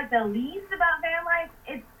things we like the least about van life,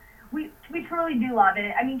 it's we truly do love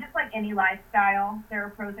it. I mean, just like any lifestyle, there are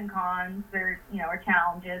pros and cons. There, are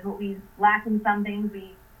challenges. What we lack in some things,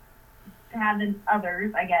 we have in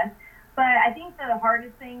others, I guess. But I think the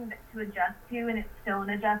hardest thing to adjust to, and it's still an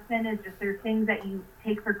adjustment, is just there's things that you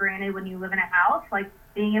take for granted when you live in a house, like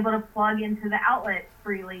being able to plug into the outlets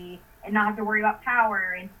freely and not have to worry about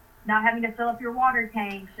power, and not having to fill up your water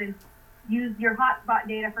tanks and use your hotspot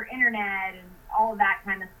data for internet and all of that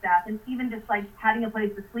kind of stuff. And even just like having a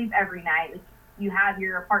place to sleep every night. Like you have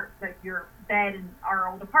your your bed in our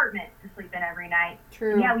old apartment to sleep in every night.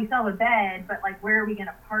 True. And yeah, we still have a bed, but like where are we going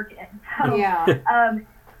to park it? So, Yeah.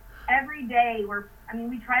 Every day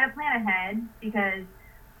we try to plan ahead, because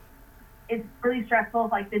it's really stressful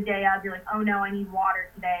if like the day of you're like, oh no, I need water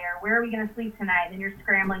today, or where are we going to sleep tonight? And you're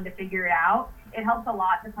scrambling to figure it out. It helps a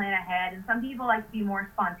lot to plan ahead. And some people like to be more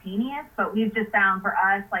spontaneous, but we've just found for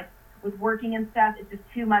us, like with working and stuff, it's just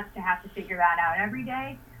too much to have to figure that out every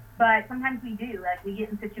day. But sometimes we do, like we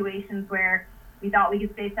get in situations where we thought we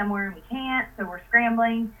could stay somewhere and we can't, so we're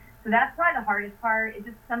scrambling. So that's probably the hardest part. It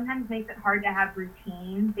just sometimes makes it hard to have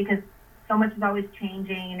routine, because so much is always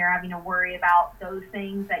changing and you're having to worry about those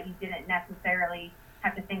things that you didn't necessarily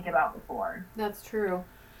have to think about before. That's true.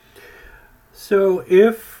 So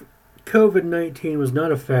if COVID-19 was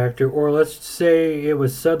not a factor, or let's say it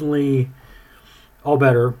was suddenly all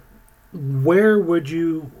better, where would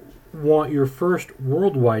you want your first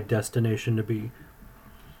worldwide destination to be?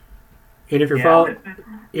 And if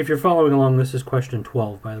you're following along, this is question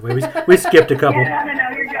 12, by the way. We skipped a couple. No,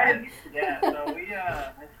 you're good. Yeah, so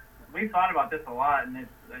we thought about this a lot, and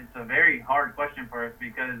it's a very hard question for us,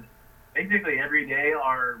 because basically every day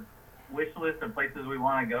our wish list of places we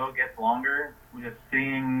want to go gets longer. We're just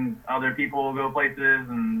seeing other people go places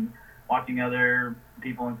and watching other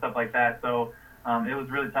people and stuff like that. So it was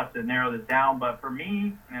really tough to narrow this down. But for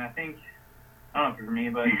me, and I don't know if for me,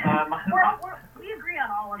 but we agree on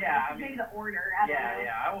all of it. Yeah, Maybe the order.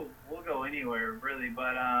 We'll go anywhere really,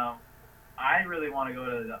 but I really want to go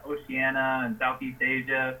to the Oceania and Southeast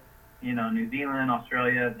Asia. New Zealand,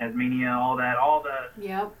 Australia, Tasmania, all the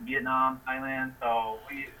Yep. Vietnam, Thailand. So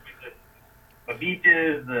we just the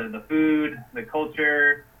beaches, the food, the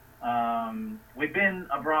culture. We've been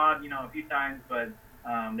abroad, a few times, but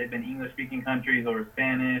they've been English-speaking countries or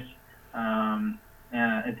Spanish.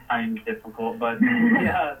 It's kind of difficult, but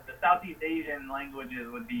yeah, the Southeast Asian languages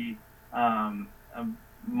would be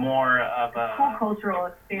more of a cool cultural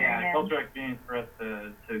experience. Yeah, cultural experience for us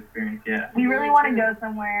to experience. Yeah. We really want to go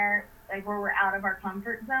somewhere like where we're out of our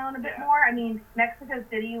comfort zone a bit more. I mean, Mexico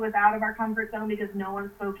City was out of our comfort zone because no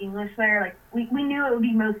one spoke English there. Like we knew it would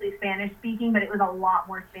be mostly Spanish speaking, but it was a lot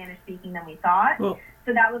more Spanish speaking than we thought. Well,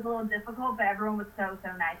 so that was a little difficult, but everyone was so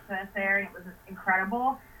nice to us there, and it was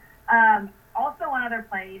incredible. Also, one other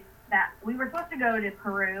place that we were supposed to go to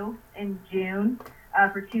Peru in June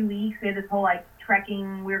for 2 weeks. We had this whole like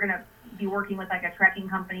trekking. We were going to be working with like a trekking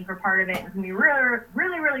company for part of it. It was going to be really,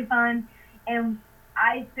 really, really fun. And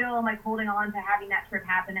I still am like holding on to having that trip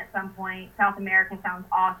happen at some point. South America sounds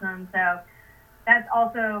awesome. So that's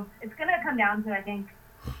also, it's going to come down to, I think,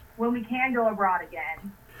 when we can go abroad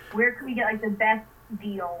again, where can we get like the best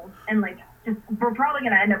deals? And like, we're probably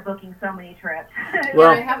going to end up booking so many trips. Well,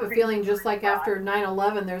 I have a feeling just like after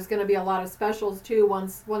 9/11, there's going to be a lot of specials too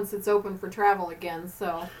once it's open for travel again.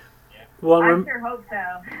 So, well, I sure hope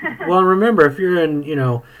so. Well, remember, if you're in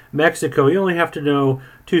Mexico, you only have to know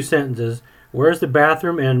 2 sentences. Where's the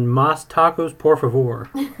bathroom? And mas tacos, por favor.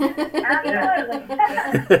 Absolutely.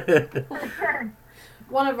 For sure.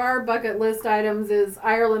 One of our bucket list items is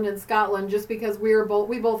Ireland and Scotland, just because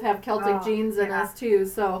we both have Celtic genes in us too.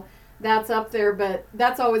 So that's up there, but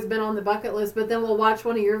that's always been on the bucket list. But then we'll watch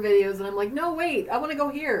one of your videos, and I'm like, no, wait, I want to go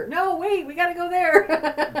here. No, wait, we got to go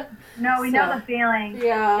there. No, we know the feeling.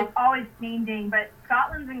 Yeah. It's always changing, but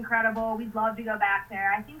Scotland's incredible. We'd love to go back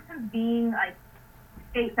there. I think since being like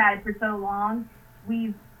stateside for so long,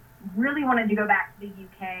 we've really wanted to go back to the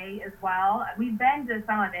UK as well. We've been to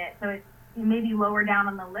some of it, so it's maybe lower down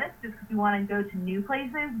on the list just because we want to go to new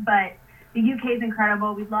places. But the UK is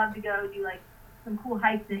incredible. We'd love to go do like some cool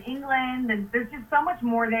hikes in England, and there's just so much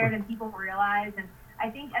more there than people realize. And I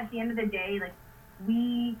think at the end of the day, like,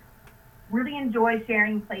 we really enjoy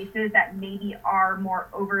sharing places that maybe are more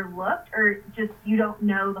overlooked or just you don't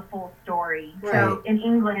know the full story. Right. So in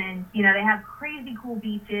England, you know, they have crazy cool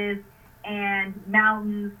beaches and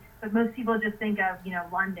mountains, but most people just think of, you know,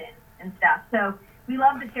 London and stuff. So we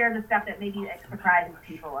love to share the stuff that maybe surprises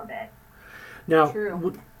people a bit. Now,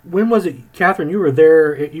 True. when was it, Kathryn? You were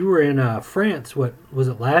there. You were in France. What was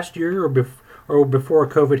it, last year or before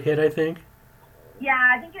COVID hit? I think. Yeah,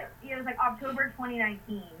 I think it was like October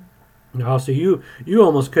 2019. No, so you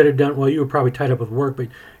almost could have done. Well, you were probably tied up with work, but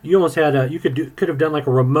you almost had could have done like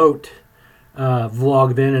a remote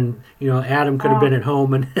vlog then, and you know Adam could have been at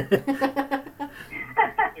home and. That's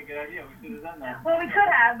a good idea. We should have done that. Well, we could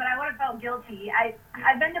have, but I would have felt guilty.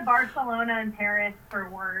 I've been to Barcelona and Paris for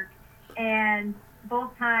work, and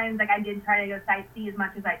both times, like, I did try to go sightsee as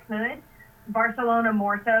much as I could. Barcelona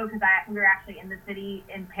more so because we were actually in the city.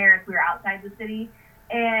 In Paris, we were outside the city,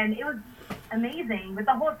 and it was amazing. But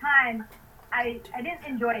the whole time, I didn't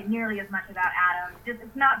enjoy it nearly as much without Adam. Just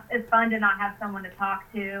it's not as fun to not have someone to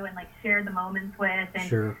talk to and like share the moments with. And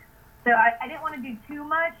Sure. so I didn't want to do too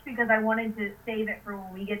much because I wanted to save it for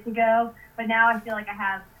when we get to go. But now I feel like I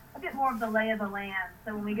have a bit more of the lay of the land.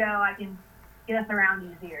 So when we go, I can get us around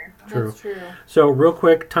easier. True. That's true. So real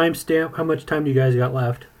quick, timestamp. How much time do you guys got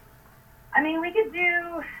left? I mean, we could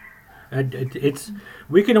do.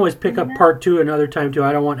 We can always pick up part 2 another time too.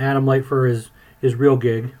 I don't want Adam late for his real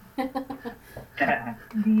gig. Do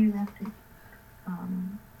you have to?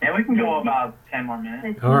 Yeah, we can go about 10 more minutes.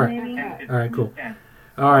 15 All right. maybe? All right, cool. Yeah.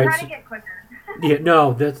 All right. Try So, to get quicker. yeah,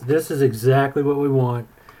 no, this is exactly what we want.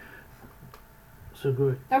 So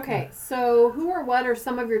good. Okay, so who or what are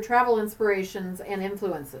some of your travel inspirations and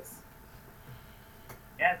influences?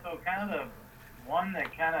 Yeah, so kind of the one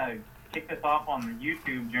that kind of kicked us off on the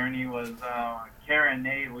YouTube journey was Kara and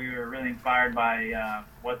Nate. We were really inspired by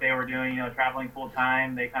what they were doing, you know, traveling full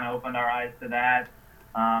time. They kind of opened our eyes to that,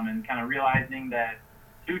 and kind of realizing that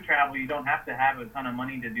to travel, you don't have to have a ton of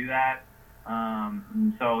money to do that.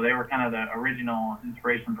 So they were kind of the original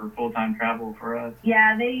inspiration for full-time travel for us.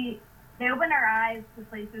 Yeah, they opened our eyes to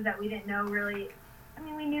places that we didn't know really. I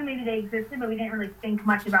mean, we knew maybe they existed, but we didn't really think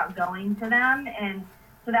much about going to them. And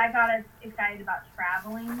so that got us excited about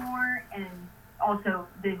traveling more, and also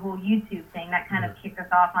the whole YouTube thing that kind of kicked us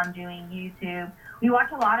off on doing YouTube.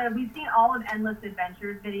 We've seen all of Endless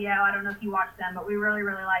Adventures video. I don't know if you watch them, but we really,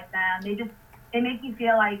 really like them. They make you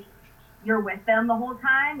feel like you're with them the whole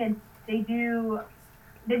time, and they've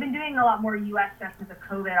been doing a lot more U.S. stuff because of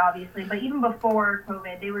COVID, obviously, but even before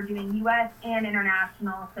COVID, they were doing U.S. and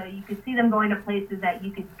international, so you could see them going to places that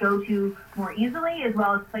you could go to more easily, as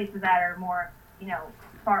well as places that are more, you know,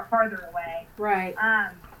 farther away. Right.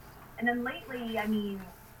 And then lately, I mean,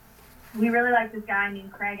 we really like this guy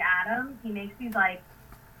named Craig Adams. He makes these, like,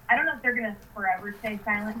 I don't know if they're going to forever say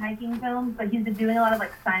silent hiking films, but he's been doing a lot of,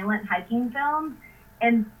 like, silent hiking films,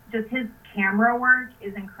 and just his camera work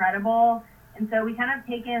is incredible. And so we kind of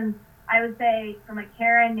taken, I would say, from like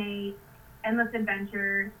Kara and Nate, Endless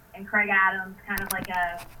Adventure, and Craig Adams, kind of like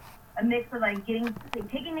a mix of like taking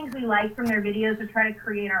things we like from their videos to try to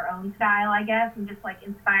create our own style, I guess, and just like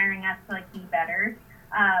inspiring us to like be better.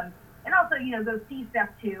 And also, you know, go see stuff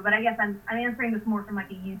too. But I guess I'm answering this more from like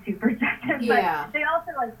a YouTube perspective. Yeah. But they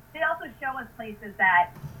also show us places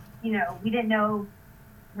that, you know, we didn't know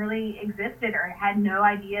really existed or had no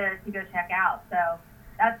idea to go check out. So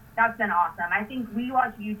that's been awesome. I think we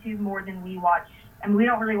watch YouTube more than we watch. I mean, we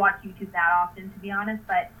don't really watch YouTube that often, to be honest,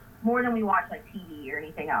 but more than we watch like TV or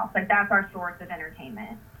anything else. Like, that's our source of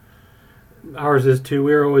entertainment. Ours is too.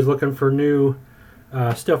 We're always looking for new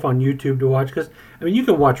stuff on YouTube to watch because, I mean, you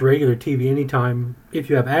can watch regular TV anytime if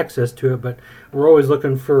you have access to it, but we're always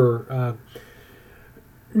looking for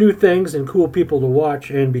new things and cool people to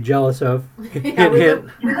watch and be jealous of. Yeah, we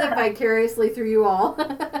live vicariously through you all.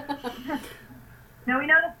 No, we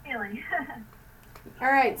know the feeling. All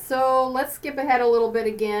right, so let's skip ahead a little bit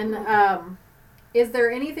again. Is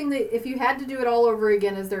there anything that, if you had to do it all over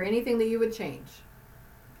again, is there anything that you would change?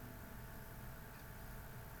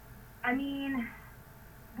 I mean,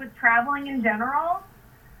 with traveling in general,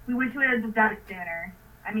 we wish we would have done it sooner.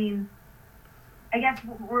 I mean, I guess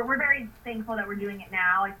we're very thankful that we're doing it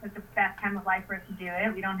now. It's such the best time of life for us to do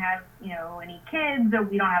it. We don't have, you know, any kids, or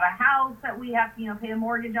we don't have a house that we have to, you know, pay a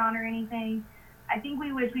mortgage on or anything. I think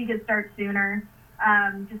we wish we could start sooner,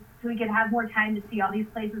 just so we could have more time to see all these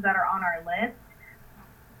places that are on our list.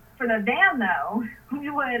 for the van, though, we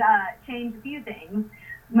would change a few things.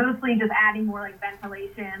 Mostly just adding more like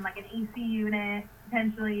ventilation, like an AC unit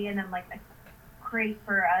potentially, and then like a crate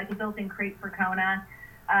for like a built-in crate for Kona,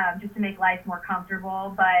 just to make life more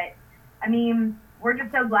comfortable. But I mean, we're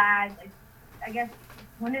just so glad. Like, I guess,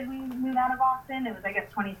 when did we move out of Austin? It was, I guess,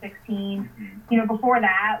 2016. You know, before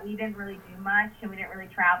that, we didn't really do much and we didn't really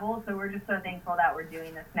travel. So we're just so thankful that we're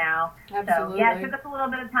doing this now. Absolutely. So yeah, it took us a little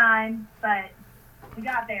bit of time, but we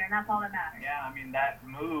got there, and that's all that matters. Yeah, I mean, that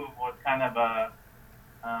move was kind of a,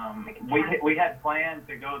 we had planned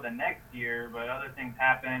to go the next year, but other things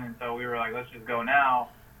happened, and so we were like, let's just go now.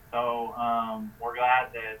 So we're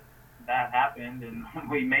glad that happened, and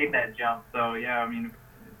we made that jump. So yeah, I mean,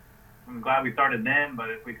 I'm glad we started then, but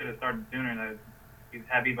if we could have started sooner, we'd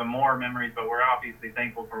have even more memories. But we're obviously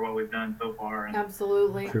thankful for what we've done so far, and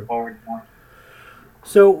Absolutely. look forward to more.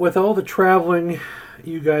 So, with all the traveling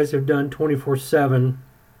you guys have done 24/7,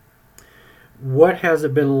 what has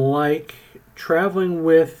it been like traveling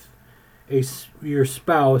with your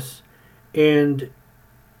spouse? And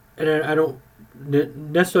I don't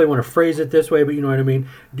necessarily want to phrase it this way, but you know what I mean.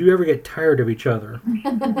 Do you ever get tired of each other?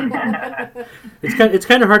 It's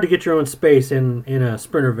kind of hard to get your own space in a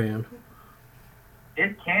Sprinter van.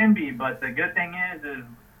 It can be, but the good thing is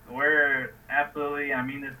we're absolutely, I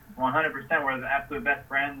mean, it's 100%, we're the absolute best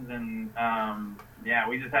friends, and yeah,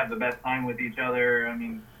 we just have the best time with each other. I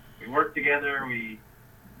mean, we work together, we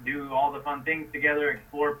do all the fun things together,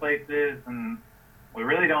 explore places, and we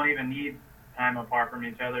really don't even need time apart from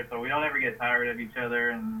each other, so we don't ever get tired of each other.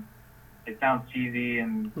 And it sounds cheesy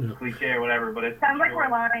and cliche or whatever, but it sounds like true. We're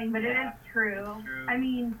lying, but yeah. It is true. It's true. I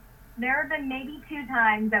mean, there have been maybe 2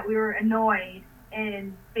 times that we were annoyed,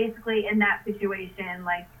 and basically in that situation,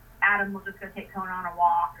 like, Adam will just go take Kona on a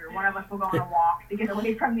walk, or one of us will go on a walk to get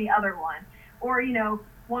away from the other one. Or, you know,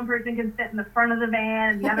 one person can sit in the front of the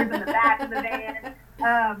van and the other's in the back of the van.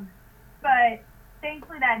 But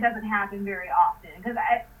thankfully that doesn't happen very often, because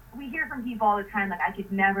we hear from people all the time, like, I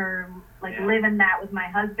could never, like, live in that with my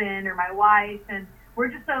husband or my wife, and we're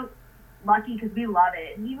just so lucky because we love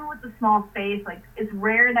it. And even with the small space, like, it's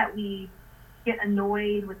rare that we get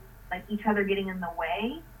annoyed with, like, each other getting in the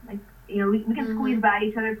way. Like, you know, we can squeeze by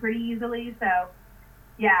each other pretty easily. So,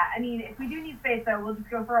 yeah, I mean, if we do need space, though, we'll just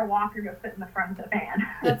go for a walk or go sit in the front of the van.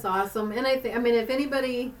 That's awesome. And I mean, if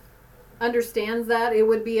anybody understands that, it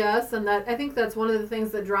would be us. And that, I think that's one of the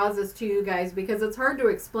things that draws us to you guys, because it's hard to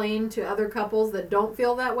explain to other couples that don't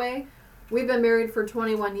feel that way. We've been married for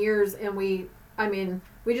 21 years, and we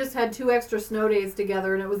just had 2 extra snow days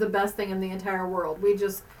together, and it was the best thing in the entire world.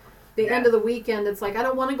 End of the weekend, it's like, I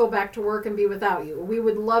don't want to go back to work and be without you. We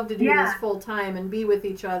would love to do this full time and be with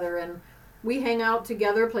each other. And we hang out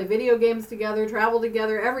together, play video games together, travel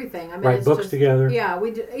together, everything. I mean, write books together. Yeah,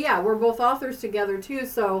 we're both authors together too.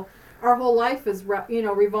 So our whole life is,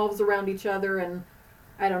 revolves around each other. And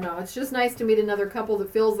I don't know, it's just nice to meet another couple that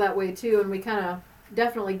feels that way too. And we kind of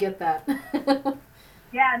definitely get that.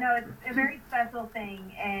 Yeah, no, it's a very special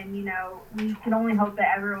thing, and, you know, we can only hope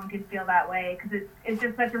that everyone can feel that way, because it's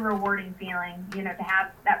just such a rewarding feeling, you know, to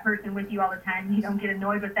have that person with you all the time, and you don't get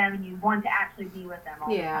annoyed with them, and you want to actually be with them all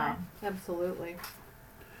the time. Yeah, absolutely.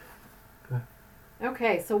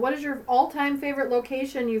 Okay, so what is your all-time favorite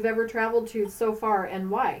location you've ever traveled to so far,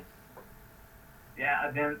 and why?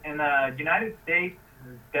 Yeah, then in the United States,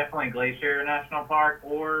 definitely Glacier National Park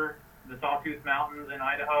or the Sawtooth Mountains in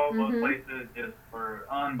Idaho. Both places just were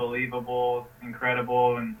unbelievable,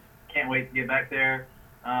 incredible, and can't wait to get back there.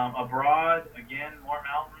 Abroad, again, more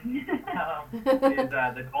mountains. Is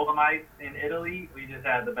the Dolomites in Italy. We just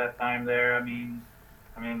had the best time there. I mean,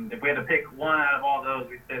 if we had to pick one out of all those,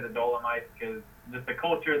 we'd say the Dolomites, because just the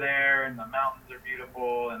culture there and the mountains are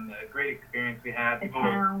beautiful, and the great experience we had.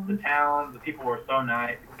 The towns, the people were so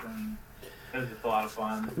nice, and it was just a lot of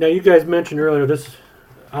fun. Now, you guys mentioned earlier, this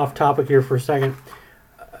off topic here for a second.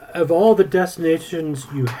 Of all the destinations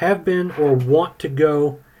you have been or want to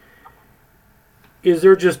go, is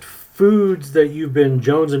there just foods that you've been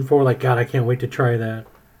jonesing for, like, God, I can't wait to try that?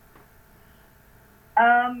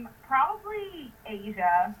 Probably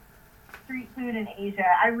Asia. Street food in Asia.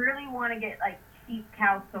 I really want to get, like, cheap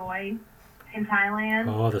cow soy in Thailand.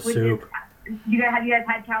 Oh, the soup. Have you guys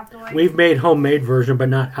had cow soy? We've made homemade version, but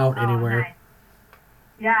not out anywhere. Nice.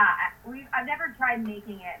 Yeah, I've never tried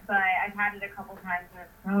making it, but I've had it a couple times, and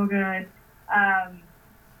it's so good.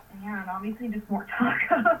 And obviously just more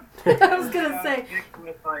tacos. I was going to say.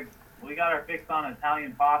 We got our fix on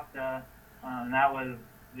Italian pasta, and that was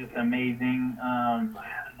just amazing. I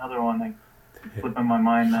had another one that's slipping my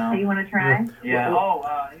mind now. So you want to try? Yeah.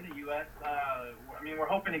 In the U.S., we're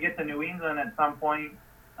hoping to get to New England at some point.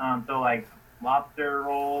 So, like, lobster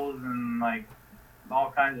rolls and like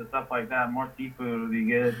all kinds of stuff like that. More seafood would be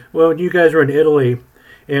good. Well, when you guys were in Italy,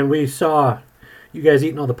 and we saw you guys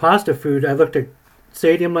eating all the pasta food, I looked at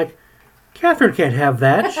Sadie. I'm like, Kathryn can't have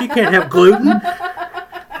that. She can't have gluten.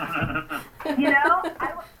 You know,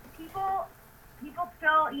 people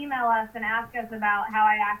still email us and ask us about how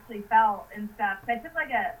I actually felt and stuff. So I took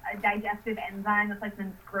like a digestive enzyme. That's like the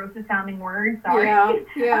grossest sounding word. Sorry.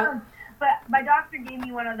 Yeah. But my doctor gave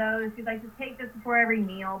me one of those. She's like, just take this before every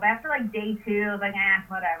meal. But after like day 2, I was like,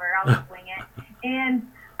 whatever. I'll just wing it. And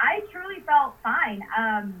I truly felt fine.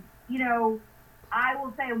 You know, I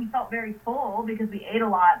will say we felt very full because we ate a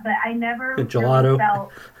lot, but I never really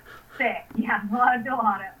felt sick. Yeah, a lot of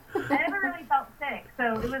gelato. I never really felt sick.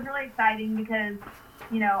 So it was really exciting because,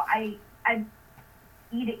 you know, I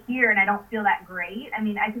eat it here and I don't feel that great. I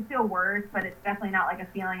mean, I could feel worse, but it's definitely not like a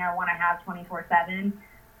feeling I want to have 24/7.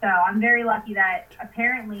 So I'm very lucky that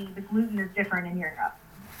apparently the gluten is different in Europe.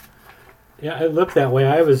 Yeah, it looked that way.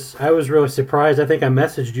 I was really surprised. I think I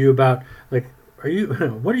messaged you about like,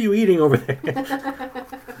 what are you eating over there?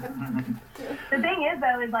 The thing is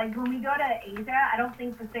though, is like when we go to Asia, I don't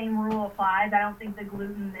think the same rule applies. I don't think the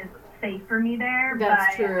gluten is safe for me there.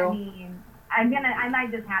 That's but, true. I mean, I might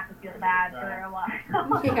just have to feel bad for a while.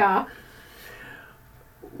 Yeah.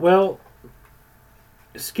 Well,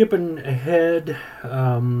 skipping ahead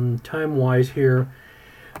time-wise here.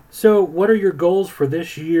 So what are your goals for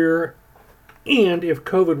this year, and if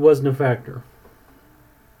COVID wasn't a factor?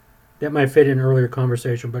 That might fit in an earlier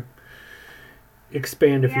conversation, but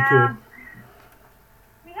expand if you could.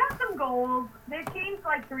 We have some goals. They've changed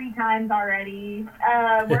like 3 times already.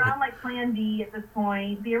 We're on like plan D at this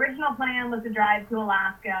point. The original plan was to drive to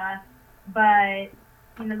Alaska, but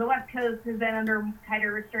you know, the West Coast has been under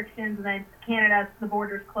tighter restrictions, and then Canada, the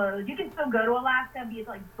border's closed. You can still go to Alaska, but you have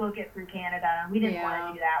to like book it through Canada. We didn't want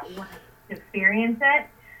to do that. We wanted to experience it.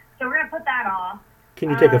 So we're going to put that off. Can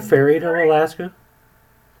you take a ferry to Alaska?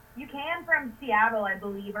 You can from Seattle, I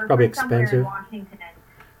believe, or probably from somewhere expensive. in Washington,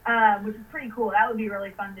 which is pretty cool. That would be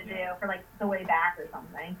really fun to do for like the way back or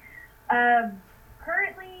something.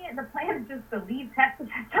 Currently, the plan is just to leave Texas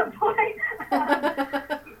at some point.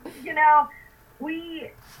 You know,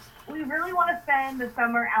 we really want to spend the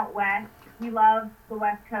summer out west. We love the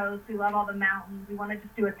West Coast. We love all the mountains. We want to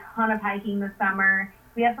just do a ton of hiking this summer.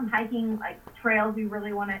 We have some hiking like trails we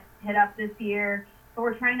really want to hit up this year, but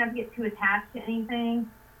we're trying not to get too attached to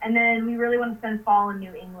anything. And then we really want to spend fall in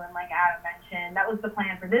New England, like Adam mentioned. That was the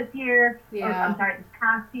plan for this year. Yeah. This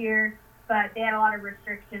past year. But they had a lot of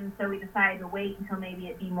restrictions, so we decided to wait until maybe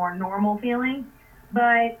it'd be more normal feeling.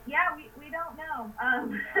 But yeah, we don't know. I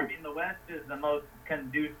mean, the West is the most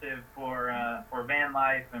conducive for van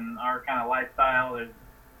life and our kind of lifestyle. There's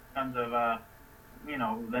tons of you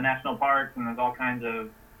know, the national parks, and there's all kinds of,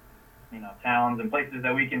 you know, towns and places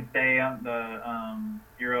that we can stay on. The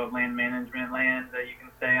Bureau of Land Management land that you can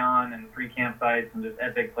stay on, and free campsites, and just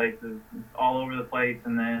epic places all over the place.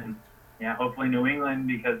 And then, yeah, hopefully New England,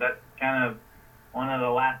 because that's kind of one of the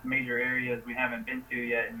last major areas we haven't been to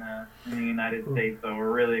yet in the United States. So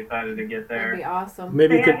we're really excited to get there. That'd be awesome.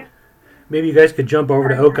 Maybe you guys could jump over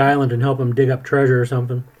to Oak Island and help them dig up treasure or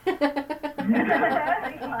something. That'd be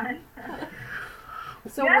fun.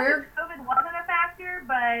 So COVID wasn't a factor,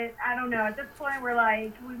 but I don't know. At this point, we're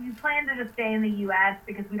like, we plan to just stay in the U.S.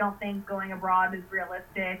 because we don't think going abroad is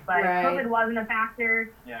realistic. But if COVID wasn't a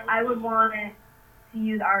factor, I would want to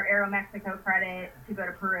use our Aeromexico credit to go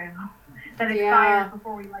to Peru. That expires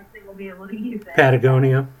before we likely will be able to use it.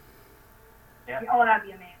 Patagonia. Yeah. Oh, that'd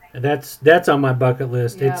be amazing. That's on my bucket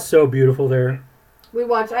list. Yeah. It's so beautiful there. We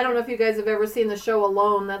watch. I don't know if you guys have ever seen the show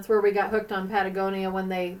Alone. That's where we got hooked on Patagonia, when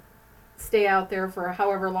they stay out there for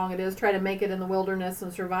however long it is, try to make it in the wilderness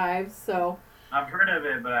and survive. So I've heard of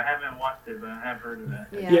it, but I haven't watched it, but I have heard of it.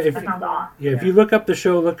 Yeah, that sounds awesome. Yeah, if you look up the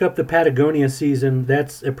show, look up the Patagonia season.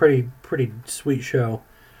 That's a pretty sweet show.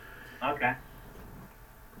 Okay.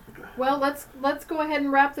 Well, let's go ahead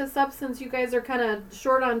and wrap this up, since you guys are kind of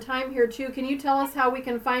short on time here too. Can you tell us how we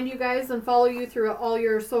can find you guys and follow you through all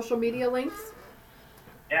your social media links?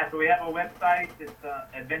 Yeah, so we have a website. It's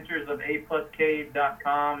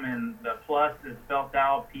adventuresofaplusk.com, and the plus is spelled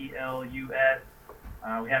out PLUS.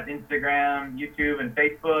 We have Instagram, YouTube, and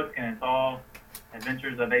Facebook, and it's all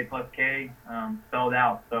Adventures of A+K spelled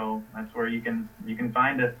out. So that's where you can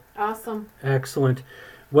find us. Awesome. Excellent.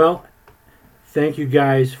 Well, thank you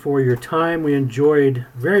guys for your time. We enjoyed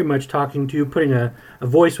very much talking to you, putting a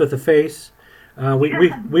voice with a face.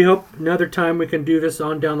 We hope another time we can do this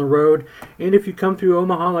on down the road. And if you come through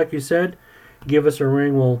Omaha, like you said, give us a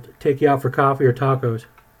ring. We'll take you out for coffee or tacos.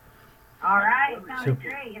 All right. Sounds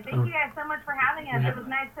great. Thank you guys so much for having us. It was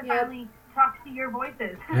nice to finally talk talk to your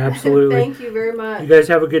voices. Absolutely. Thank you very much. You guys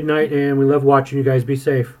have a good night, and we love watching you guys. Be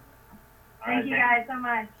safe. Thank you guys so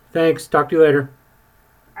much. Thanks. Talk to you later.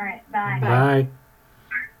 All right, bye. Bye.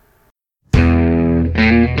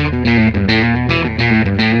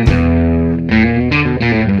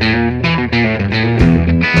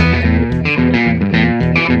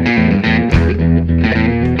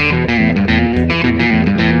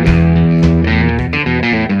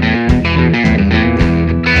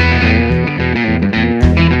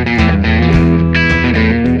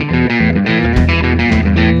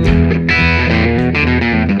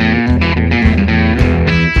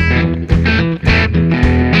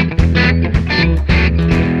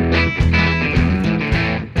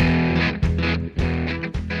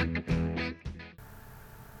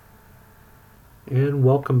 And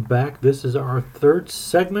welcome back. This is our third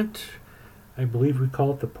segment. I believe we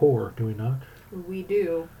call it The Pour, do we not? We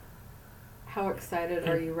do. How excited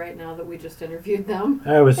are you right now that we just interviewed them?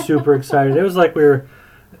 I was super excited. It was like we were,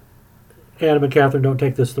 Adam and Kathryn, don't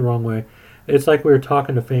take this the wrong way. It's like we were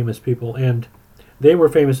talking to famous people, and they were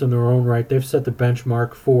famous in their own right. They've set the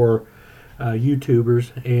benchmark for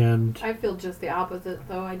YouTubers, and I feel just the opposite,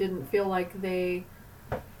 though. I didn't feel like I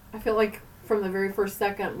feel like from the very first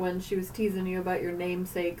second when she was teasing you about your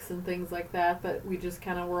namesakes and things like that, but we just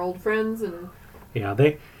kind of were old friends and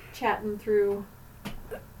they chatting through.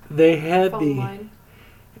 They had phone the line.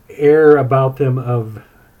 air about them of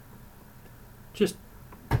just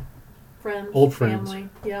Friends, old friends. family.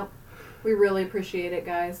 Yep. We really appreciate it,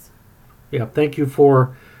 guys. Yeah, thank you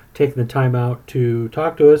for taking the time out to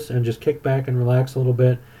talk to us and just kick back and relax a little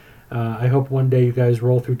bit. I hope one day you guys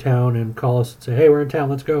roll through town and call us and say, "Hey, we're in town.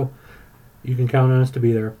 Let's go." You can count on us to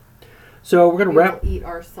be there. So we're gonna wrap. Eat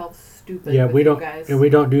ourselves stupid. Yeah, with we you don't, guys. and we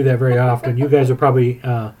don't do that very often. You guys will probably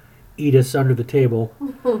eat us under the table.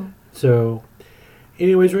 So,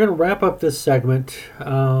 anyways, we're gonna wrap up this segment.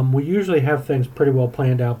 We usually have things pretty well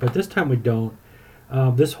planned out, but this time we don't.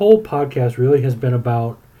 This whole podcast really has been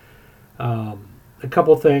about a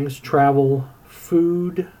couple things: travel,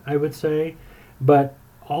 food, I would say, but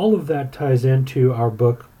all of that ties into our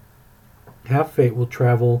book. Have Fate Will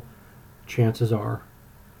Travel. Chances are.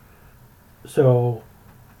 So,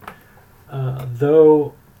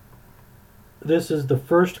 though this is the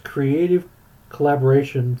first creative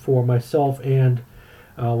collaboration for myself and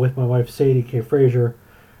with my wife Sadie K. Frazer,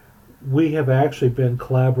 we have actually been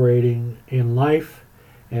collaborating in life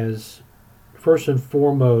as first and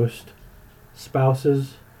foremost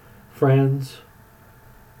spouses, friends,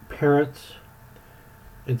 parents.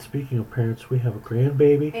 And speaking of parents, we have a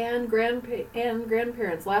grandbaby. And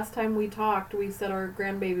grandparents. Last time we talked, we said our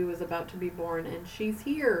grandbaby was about to be born, and she's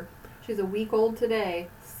here. She's a week old today.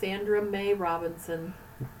 Sandra Mae Robinson.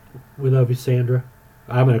 We love you, Sandra.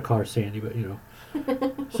 I'm going to call her Sandy, but you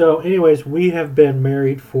know. So, anyways, we have been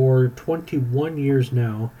married for 21 years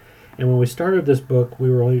now. And when we started this book,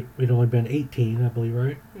 we'd only been 18, I believe,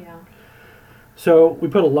 right? Yeah. So we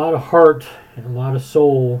put a lot of heart and a lot of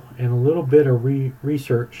soul and a little bit of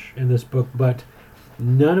research in this book, but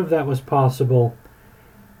none of that was possible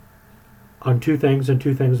on two things and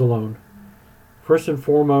two things alone. First and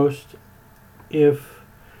foremost, if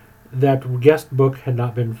that guest book had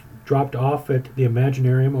not been dropped off at the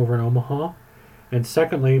Imaginarium over in Omaha, and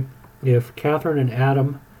secondly, if Kathryn and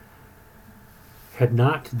Adam had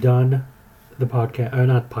not done the podcast,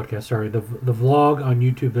 the vlog on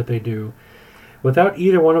YouTube that they do. Without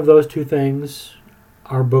either one of those two things,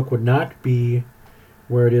 our book would not be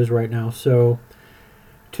where it is right now. So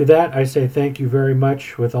to that, I say thank you very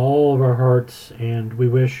much with all of our hearts, and we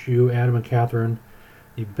wish you, Adam and Kathryn,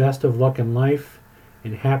 the best of luck in life,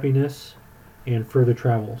 in happiness, and further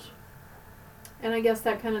travels. And I guess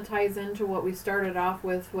that kind of ties into what we started off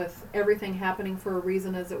with everything happening for a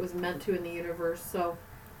reason as it was meant to in the universe. So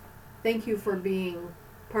thank you for being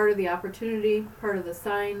part of the opportunity, part of the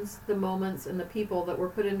signs, the moments, and the people that were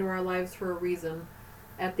put into our lives for a reason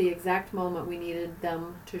at the exact moment we needed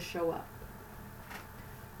them to show up.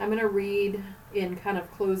 I'm going to read, in kind of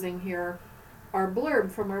closing here, our blurb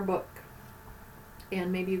from our book.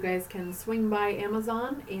 And maybe you guys can swing by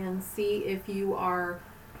Amazon and see if you are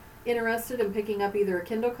interested in picking up either a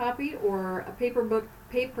Kindle copy or a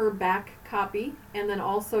paperback copy. And then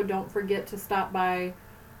also don't forget to stop by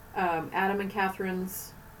Adam and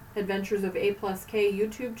Kathryn's Adventures of A+K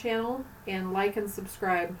YouTube channel and like and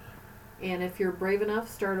subscribe. And if you're brave enough,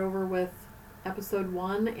 start over with episode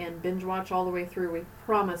 1 and binge watch all the way through. We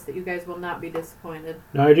promise that you guys will not be disappointed.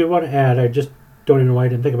 Now, I do want to add, I just don't even know why I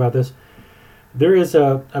didn't think about this. There is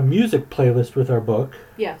a music playlist with our book.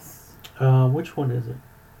 Yes. Which one is it?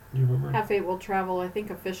 Do you remember? Have Fate Will Travel, I think,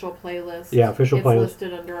 official playlist. Yeah, official playlist. It's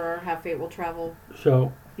listed under our Have Fate Will Travel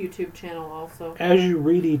So, YouTube channel also. as you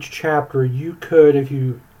read each chapter, you could, if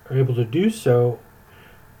you are able to do so,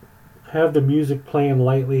 have the music playing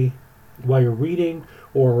lightly while you're reading,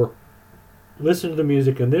 or listen to the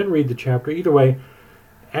music and then read the chapter. Either way,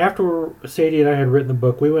 after Sadie and I had written the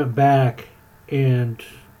book, we went back and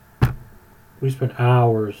we spent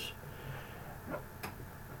hours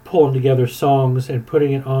pulling together songs and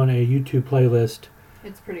putting it on a YouTube playlist.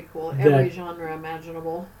 It's pretty cool. Every genre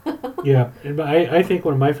imaginable. Yeah, and I think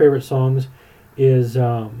one of my favorite songs is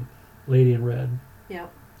Lady in Red. Yeah.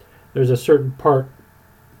 There's a certain part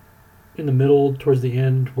in the middle towards the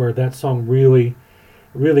end where that song really,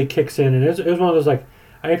 really kicks in. And it was one of those, like,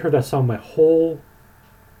 I had heard that song my whole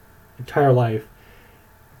entire life.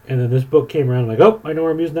 And then this book came around, I'm like, oh, I know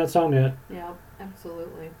where I'm using that song at. Yeah,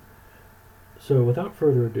 absolutely. So without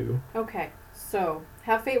further ado. Okay, so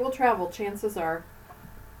Have Fate Will Travel, chances are.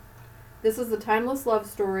 This is the timeless love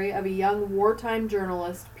story of a young wartime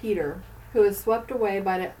journalist, Peter, who is swept away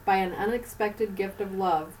by an unexpected gift of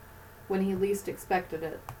love when he least expected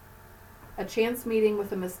it. A chance meeting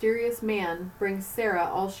with a mysterious man brings Sarah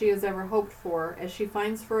all she has ever hoped for, as she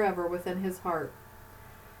finds forever within his heart.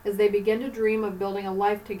 As they begin to dream of building a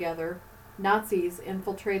life together, Nazis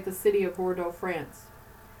infiltrate the city of Bordeaux, France.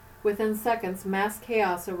 Within seconds, mass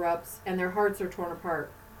chaos erupts and their hearts are torn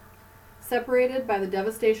apart. Separated by the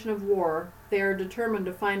devastation of war, they are determined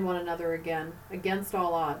to find one another again, against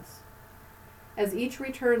all odds. As each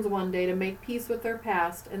returns one day to make peace with their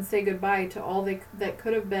past and say goodbye to all that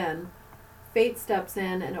could have been, fate steps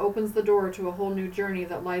in and opens the door to a whole new journey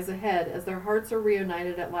that lies ahead as their hearts are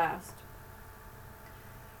reunited at last.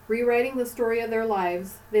 Rewriting the story of their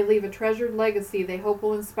lives, they leave a treasured legacy they hope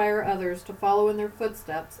will inspire others to follow in their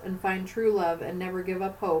footsteps and find true love and never give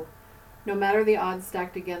up hope, no matter the odds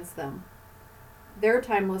stacked against them. Their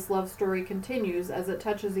timeless love story continues as it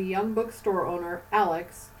touches a young bookstore owner,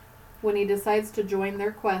 Alex, when he decides to join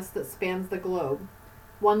their quest that spans the globe,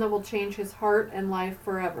 one that will change his heart and life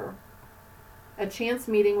forever. A chance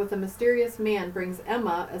meeting with a mysterious man brings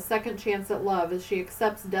Emma a second chance at love as she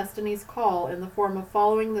accepts destiny's call in the form of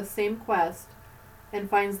following the same quest and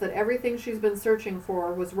finds that everything she's been searching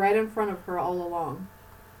for was right in front of her all along.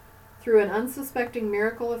 Through an unsuspecting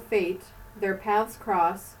miracle of fate, their paths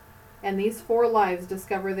cross, and these four lives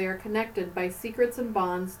discover they are connected by secrets and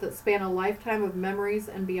bonds that span a lifetime of memories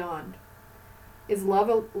and beyond. Is love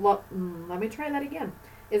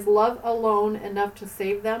alone enough to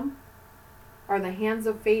save them? Are the hands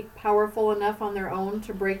of fate powerful enough on their own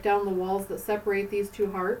to break down the walls that separate these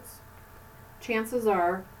two hearts? Chances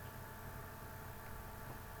are...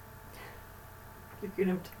 You're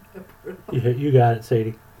going to have to... You got it,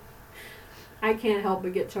 Sadie. I can't help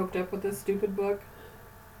but get choked up with this stupid book.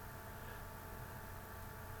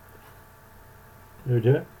 You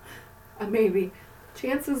do it? Maybe.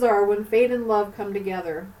 Chances are, when fate and love come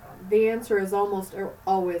together, the answer is almost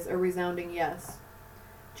always a resounding yes.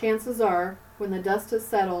 Chances are, when the dust has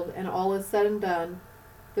settled and all is said and done,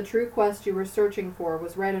 the true quest you were searching for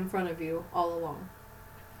was right in front of you all along.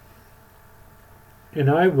 And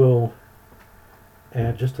I will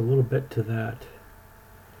add just a little bit to that.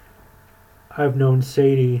 I've known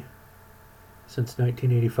Sadie since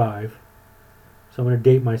 1985, so I'm going to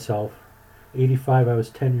date myself. 85, I was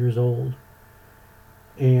 10 years old,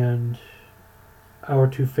 and our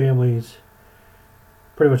two families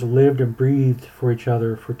pretty much lived and breathed for each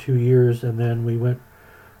other for 2 years, and then we went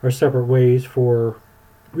our separate ways for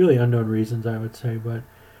really unknown reasons, I would say. But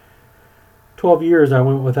 12 years I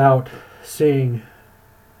went without seeing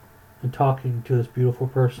and talking to this beautiful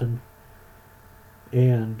person.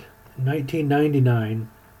 And in 1999,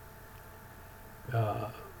 I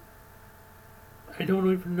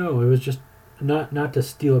don't even know, it was just not to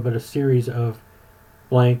steal it, but a series of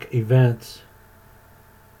blank events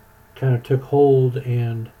kind of took hold,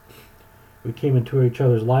 and we came into each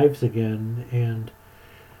other's lives again. And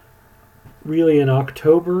really in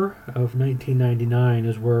October of 1999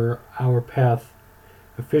 is where our path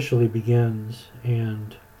officially begins.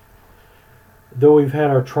 And though we've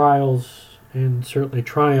had our trials and certainly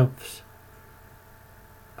triumphs,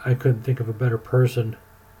 I couldn't think of a better person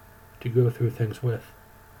to go through things with.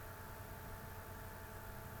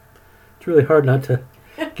 It's really hard not to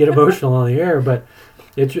get emotional on the air, but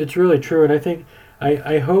it's really true. And I think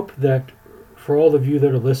I hope that for all of you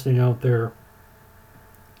that are listening out there,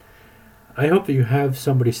 I hope that you have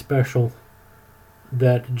somebody special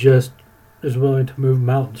that just is willing to move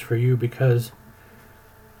mountains for you, because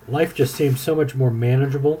life just seems so much more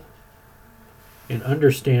manageable and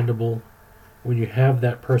understandable when you have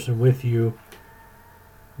that person with you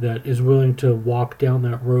that is willing to walk down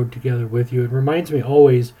that road together with you. It reminds me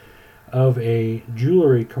always of a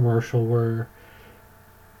jewelry commercial where,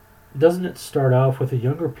 doesn't it start off with a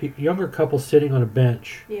younger couple sitting on a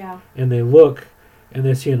bench? Yeah. And they look and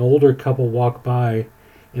they see an older couple walk by,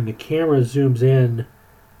 and the camera zooms in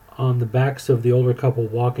on the backs of the older couple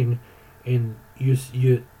walking, and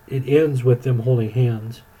it ends with them holding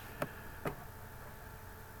hands.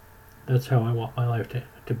 That's how I want my life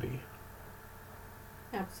to be.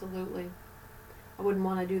 Absolutely. I wouldn't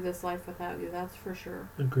want to do this life without you, that's for sure.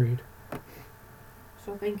 Agreed.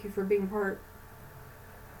 So thank you for being part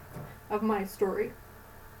of my story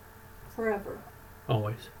forever.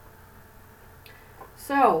 Always.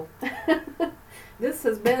 So, this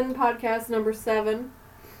has been podcast number 7.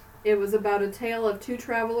 It was about a tale of 2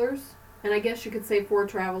 travelers, and I guess you could say 4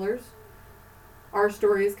 travelers. Our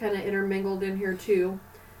stories kind of intermingled in here too,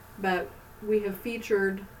 but we have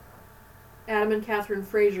featured Adam and Kathryn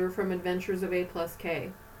Frazer from Adventures of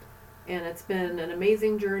A+K, and it's been an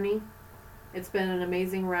amazing journey. It's been an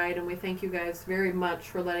amazing ride, and we thank you guys very much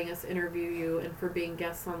for letting us interview you and for being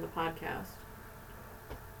guests on the podcast.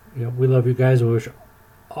 Yeah, we love you guys. We wish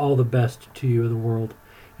all the best to you in the world,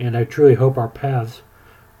 and I truly hope our paths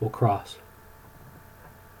will cross.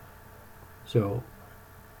 So,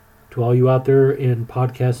 to all you out there in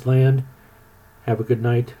podcast land, have a good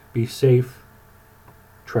night, be safe,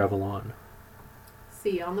 travel on.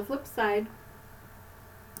 See you on the flip side.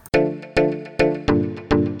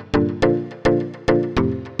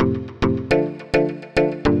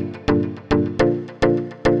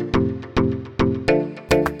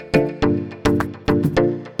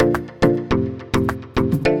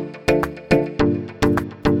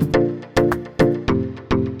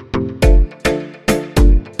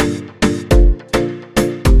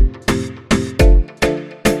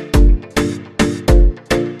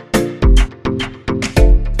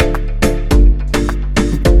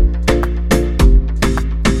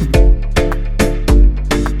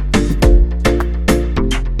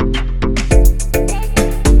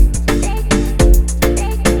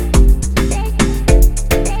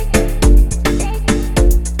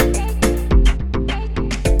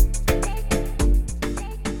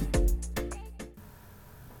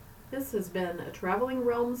 This has been a Traveling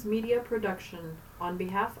Realms Media production on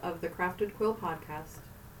behalf of the Crafted Quill Podcast.